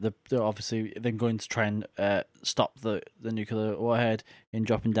get the obviously them going to try and stop the nuclear warhead in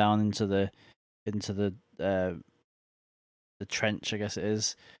dropping down into the trench, I guess it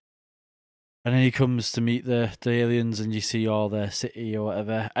is. And then he comes to meet the aliens, and you see all their city or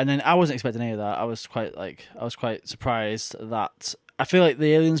whatever. And then I wasn't expecting any of that. I was quite surprised that I feel like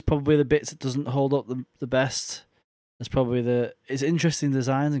the aliens probably the bits that doesn't hold up the best. It's probably it's interesting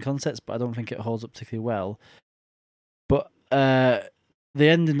designs and concepts, but I don't think it holds up particularly well. But the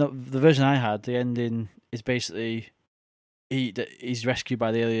ending of the version I had, the ending is basically he's rescued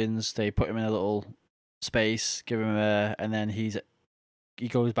by the aliens. They put him in a little space, give him and then he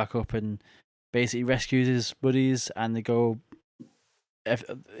goes back up and basically rescues his buddies, and they go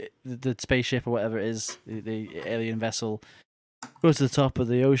the spaceship or whatever it is, the alien vessel, goes to the top of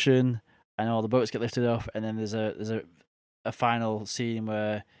the ocean, and all the boats get lifted up, and then there's a final scene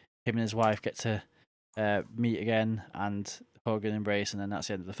where him and his wife get to meet again and hug and embrace, and then that's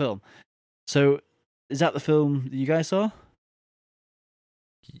the end of the film. So is that the film that you guys saw?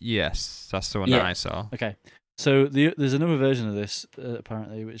 Yes, that's the one that I saw. Okay. So there's another version of this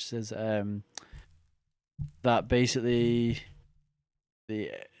apparently, which says that basically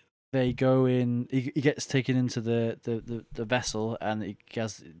they go in. He gets taken into the vessel, and he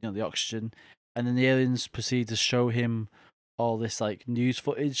has the oxygen, and then the aliens proceed to show him all this like news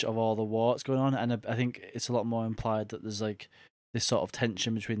footage of all the war that's going on, and I think it's a lot more implied that there's like this sort of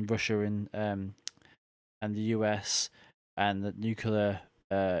tension between Russia and the US, and the nuclear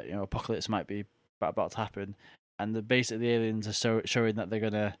apocalypse might be about to happen, and basically the aliens are showing that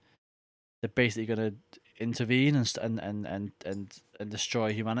they're basically gonna intervene and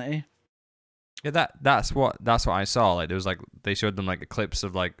destroy humanity. Yeah, that's what I saw. Like there was like they showed them like clips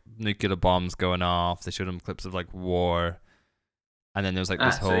of like nuclear bombs going off. They showed them clips of like war, and then there was like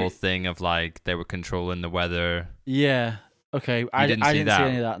this whole thing of like they were controlling the weather. Yeah. Okay. I didn't see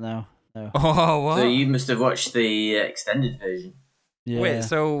any of that. No. Oh, what? So you must have watched the extended version. Yeah.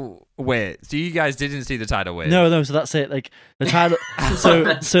 So you guys didn't see the tidal wave? No. So that's it. Like the tidal. so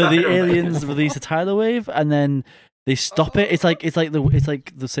the aliens release a tidal wave, and then they stop it. It's like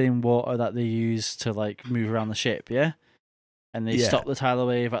the same water that they use to like move around the ship. Yeah. And they stop the tidal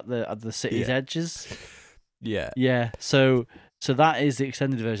wave at the city's edges. Yeah. Yeah. So that is the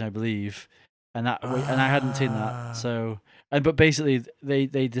extended version, I believe, and I hadn't seen that. So but basically they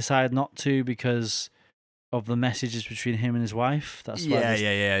decide not to because of the messages between him and his wife. That's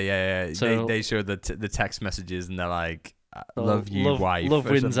yeah. So they show the text messages, and they're like, "Love you, wife." Love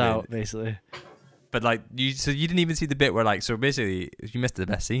wins something. out, basically. But like you didn't even see the bit where like, so basically you missed the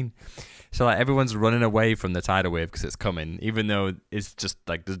best scene. So like everyone's running away from the tidal wave because it's coming, even though it's just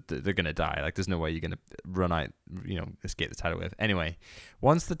like they're gonna die. Like there's no way you're gonna run out, escape the tidal wave. Anyway,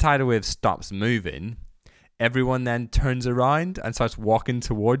 once the tidal wave stops moving, everyone then turns around and starts walking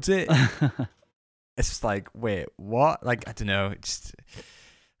towards it. It's just like, wait, what? Like, I don't know. It's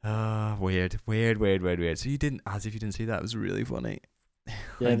just weird. So you didn't, as if you didn't see that. It was really funny.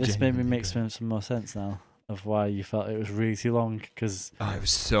 Yeah, this maybe makes some more sense now of why you felt it was really too long. Because it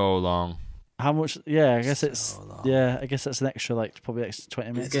was so long. how much? Yeah, I guess So long. I guess that's an extra probably extra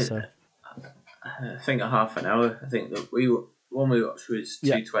 20 minutes or so. I think a half an hour. I think that one we watched was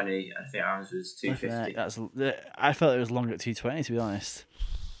 220. I think ours was 250. I felt it was longer at 220, to be honest.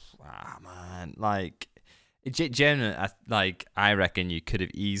 Wow, man! Like, genuinely, I reckon you could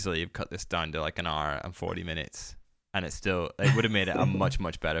have easily have cut this down to like an hour and 40 minutes, and it would have made it a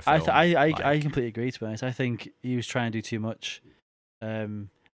much better film. I completely agree. To be honest, I think he was trying to do too much, and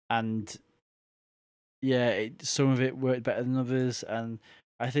yeah, some of it worked better than others, and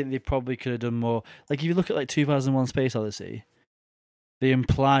I think they probably could have done more. Like if you look at like 2001: Space Odyssey, they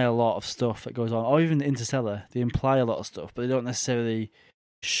imply a lot of stuff that goes on, or even Interstellar. They imply a lot of stuff, but they don't necessarily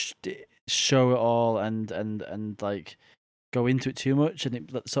show it all and like go into it too much, and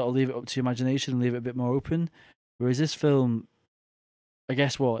it sort of leave it up to your imagination and leave it a bit more open. Whereas this film, I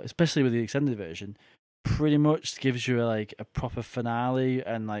guess, especially with the extended version, pretty much gives you a proper finale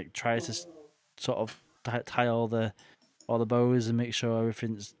and like tries to sort of tie all the bows and make sure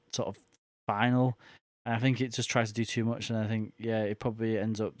everything's sort of final. And I think it just tries to do too much, and I think it probably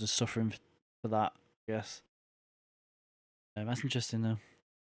ends up just suffering for that, I guess. That's interesting though.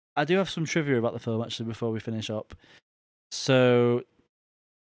 I do have some trivia about the film actually before we finish up. So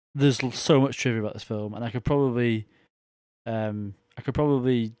there's so much trivia about this film, and I could probably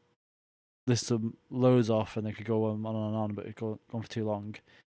list them loads off, and I could go on and on, but it'd go on for too long.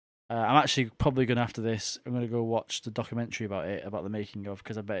 I'm actually probably going to, after this, I'm going to go watch the documentary about the making of,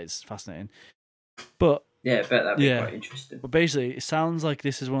 because I bet it's fascinating. But yeah, I bet that'd be quite interesting. But basically, it sounds like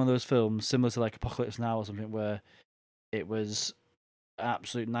this is one of those films similar to like Apocalypse Now or something, where it was an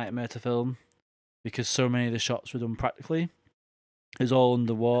absolute nightmare to film because so many of the shots were done practically. It was all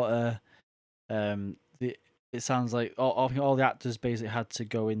underwater. It sounds like all the actors basically had to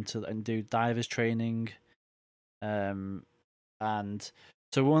go into and do divers training. And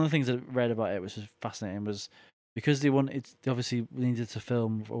so one of the things I read about it, which was fascinating, was because they obviously needed to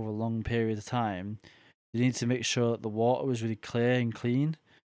film over a long period of time. They needed to make sure that the water was really clear and clean.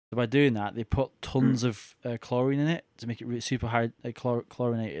 So by doing that, they put tons of chlorine in it to make it really super high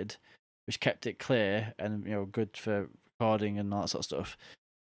chlorinated, which kept it clear and good for recording and all that sort of stuff.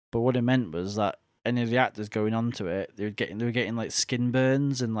 But what it meant was that any of the actors going onto it, they were getting like skin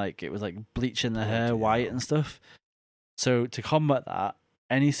burns, and like it was like bleaching their hair white and stuff. So to combat that,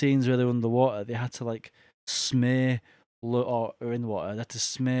 any scenes where they're underwater, they had to like smear or in the water. They had to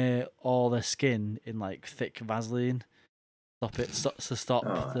smear all their skin in like thick Vaseline. Stop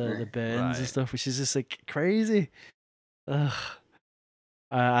the burns and stuff, which is just like crazy.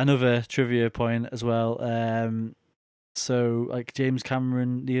 Another trivia point as well. So like James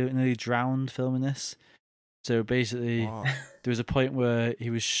Cameron nearly drowned filming this. So basically, there was a point where he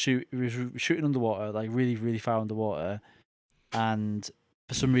was shooting underwater, like really, really far underwater, and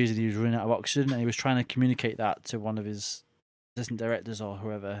for some reason he was running out of oxygen, and he was trying to communicate that to one of his assistant directors or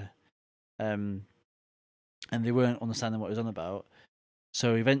whoever, and they weren't understanding what he was on about.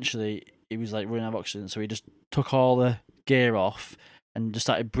 So eventually he was like running out of oxygen, so he just took all the gear off and just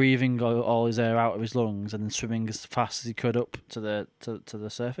started breathing all his air out of his lungs, and then swimming as fast as he could up to the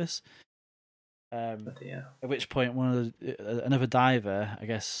surface. At which point, another diver, I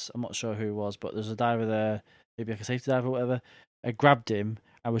guess I'm not sure who it was, but there's a diver there, maybe like a safety diver or whatever, grabbed him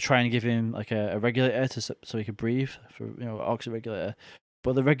and was trying to give him like a regulator so he could breathe, for oxygen regulator.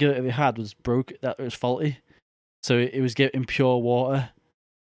 But the regulator they had was broke, that it was faulty, so it was getting pure water.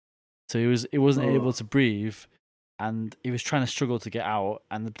 So he wasn't able to breathe, and he was trying to struggle to get out.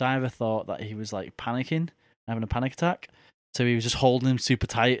 And the diver thought that he was like panicking, having a panic attack. So he was just holding him super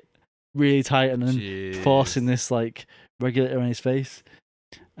tight, really tight, and then forcing this like regulator on his face.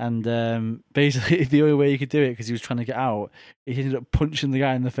 And basically, the only way he could do it, because he was trying to get out, he ended up punching the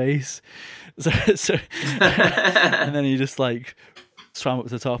guy in the face. So and then he just like swam up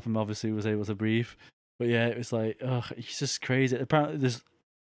to the top and obviously was able to breathe. But yeah, it was like, it's just crazy. Apparently,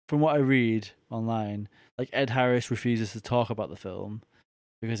 from what I read online, like Ed Harris refuses to talk about the film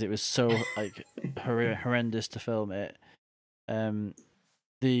because it was so like horrendous to film it.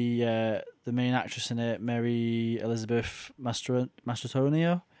 The main actress in it, Mary Elizabeth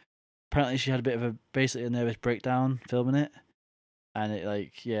Mastrantonio, apparently she had a bit of basically a nervous breakdown filming it, and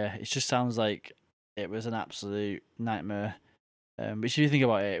it just sounds like it was an absolute nightmare. But if you think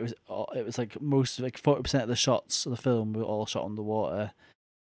about it, it was like 40% of the shots of the film were all shot underwater,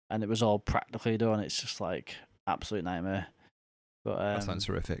 and it was all practically done. It's just like absolute nightmare. But that sounds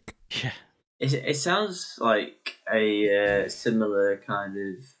horrific. Yeah. It sounds like a similar kind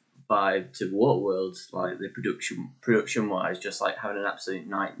of vibe to Waterworld, like the production wise, just like having an absolute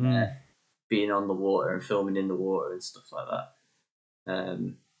nightmare being on the water and filming in the water and stuff like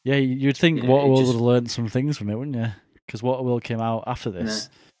that. Yeah, you'd think You know, Waterworld just- would have learned some things from it, wouldn't you? Because Waterworld came out after this.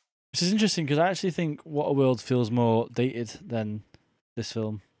 Yeah. Which is interesting because I actually think Waterworld feels more dated than this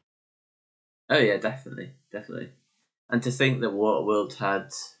film. Oh yeah, definitely. And to think that Waterworld had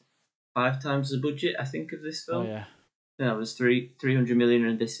 5 times the budget, I think, of this film. Oh yeah. That was 300 million,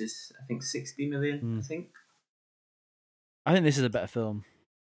 and this is, I think, 60 million. I think. I think this is a better film,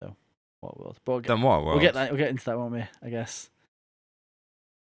 though. Waterworld. But Then Waterworld. We'll get into that, won't we? I guess.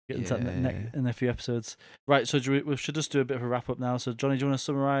 Get into that in a few episodes. Right. So we should just do a bit of a wrap up now. So Johnny, do you want to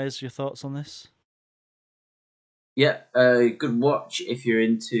summarise your thoughts on this? Yeah, good watch if you're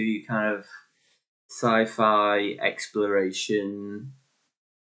into kind of sci-fi exploration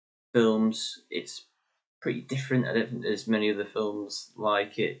films. It's pretty different. I don't think there's many other films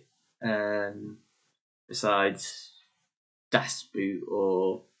like it, besides Das Boot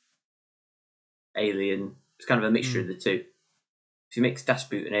or Alien. It's kind of a mixture of the two. If you mix Das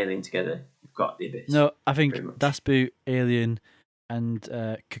Boot and Alien together, you've got the Abyss. No, I pretty think much. Das Boot, Alien, and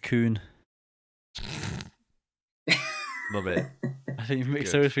Cocoon. Love it. I think if you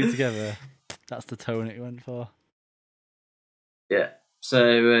mix Good. those three together, that's the tone it went for. Yeah.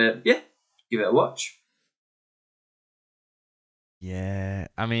 So give it a watch. Yeah,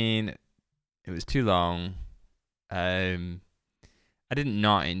 I mean, it was too long. I did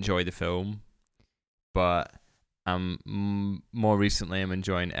not enjoy the film, but more recently I'm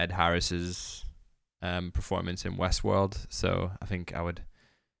enjoying Ed Harris's performance in Westworld, so I think I would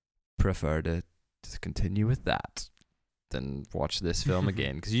prefer to continue with that than watch this film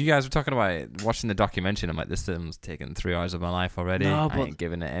again. Because you guys were talking about watching the documentary, and I'm like, this film's taken 3 hours of my life already. No, I but ain't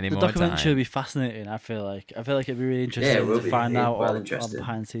giving it any The more documentary time. would be fascinating. I feel like it'd be really interesting it will to be. find Yeah, out well all the interesting.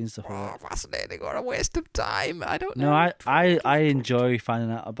 behind the scenes stuff. Of it. Fascinating or a waste of time? I don't know. No, I enjoy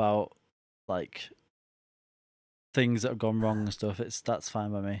finding out about like things that have gone wrong and stuff. That's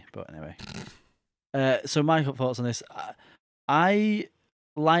fine by me. But anyway, so my thoughts on this. I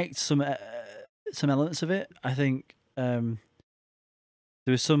liked some elements of it. I think there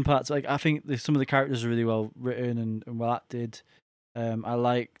was some parts like I think some of the characters are really well written and well acted. I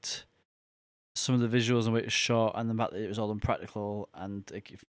liked some of the visuals and the way it was shot, and the fact that it was all impractical, and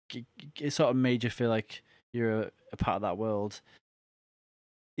it sort of made you feel like you're a part of that world.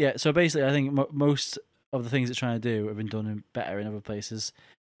 Yeah, so basically, I think most of the things it's trying to do have been done better in other places,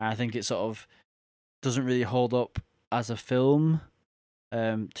 and I think it sort of doesn't really hold up as a film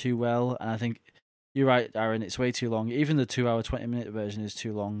too well. And I think you're right, Aaron. It's way too long. Even the 2 hour 20-minute version is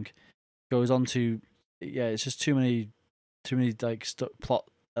too long. Goes on to it's just too many like plot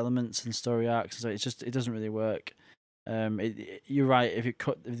elements and story arcs. So it doesn't really work. You're right. If they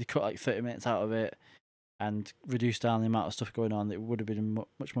cut like 30 minutes out of it and reduced down the amount of stuff going on, it would have been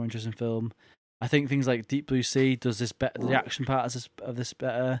a much more interesting film. I think things like Deep Blue Sea does this better. The action part of this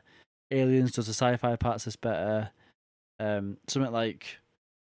better. Aliens does the sci-fi parts this better. Something like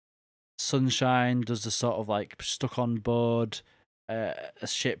Sunshine does the sort of like stuck on board a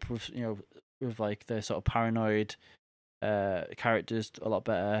ship with like the sort of paranoid characters a lot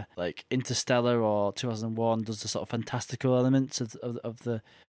better. Like Interstellar or 2001 does the sort of fantastical elements of the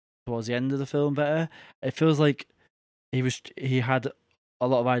towards the end of the film better. It feels like he had a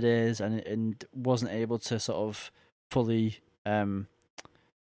lot of ideas and wasn't able to sort of fully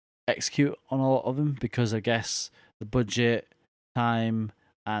execute on a lot of them because I guess the budget, time,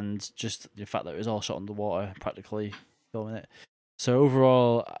 and just the fact that it was all shot underwater, practically filming it. So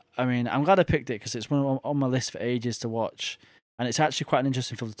overall, I mean, I'm glad I picked it because it's on my list for ages to watch, and it's actually quite an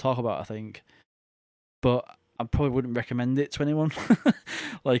interesting film to talk about, I think. But I probably wouldn't recommend it to anyone.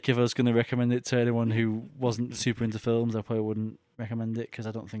 Like if I was going to recommend it to anyone who wasn't super into films, I probably wouldn't recommend it because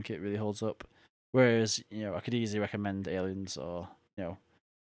I don't think it really holds up. Whereas, I could easily recommend Aliens or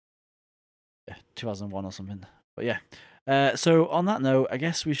 2001 or something. But yeah. So on that note, I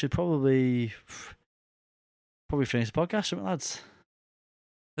guess we should probably finish the podcast, shouldn't we, lads?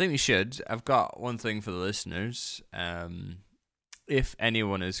 I think we should. I've got one thing for the listeners. If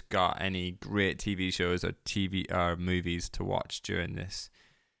anyone has got any great TV shows or movies to watch during this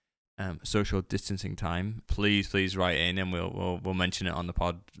social distancing time, please write in and we'll mention it on the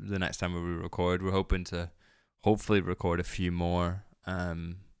pod the next time we record. We're hoping to hopefully record a few more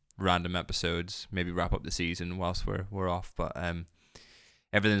random episodes, maybe wrap up the season whilst we're off, but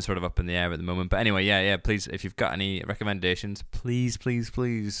everything's sort of up in the air at the moment. But anyway, yeah, please, if you've got any recommendations, please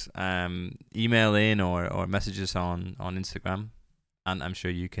email in or message us on Instagram, and I'm sure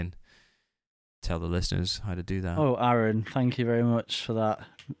you can tell the listeners how to do that. Oh, Aaron, thank you very much for that.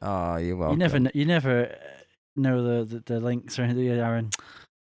 Oh, you're welcome. You never know the links or anything, Aaron.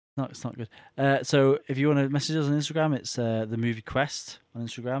 No, it's not good. So if you want to message us on Instagram, it's the Movie Quest on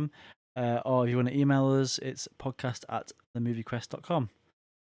Instagram. Or if you want to email us, it's podcast@themoviequest.com.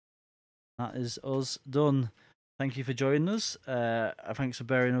 That is us done. Thank you for joining us. Thanks for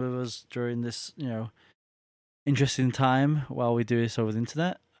bearing with us during this, interesting time while we do this over the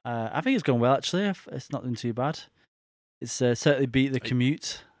internet. I think it's gone well, actually. It's not been too bad. It's certainly beat the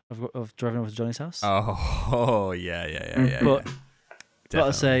commute of driving over to Johnny's house. Oh, yeah. But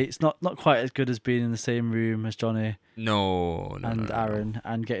gotta say, it's not quite as good as being in the same room as Johnny. No, Aaron,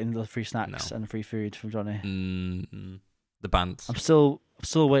 and getting the free snacks and free food from Johnny. The bands. I'm still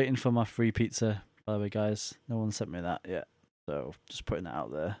waiting for my free pizza, by the way, guys. No one sent me that yet, so just putting that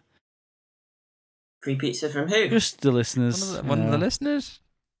out there. Free pizza from who? Just the listeners. One of the listeners.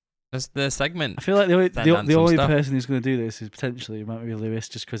 That's the segment. I feel like the only person who's going to do this is potentially might be Lewis,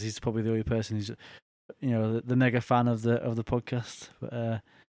 just because he's probably the only person who's, the mega fan of the podcast. But,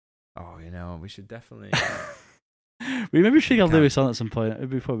 we should definitely. we maybe should get Lewis on at some point. It'd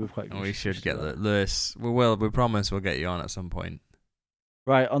be probably quite good. We should get Lewis. We will. We promise we'll get you on at some point.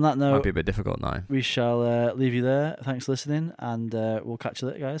 Right. On that note, might be a bit difficult now. We shall leave you there. Thanks for listening, and we'll catch you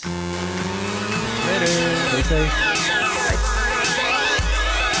later, guys. Later. Stay safe.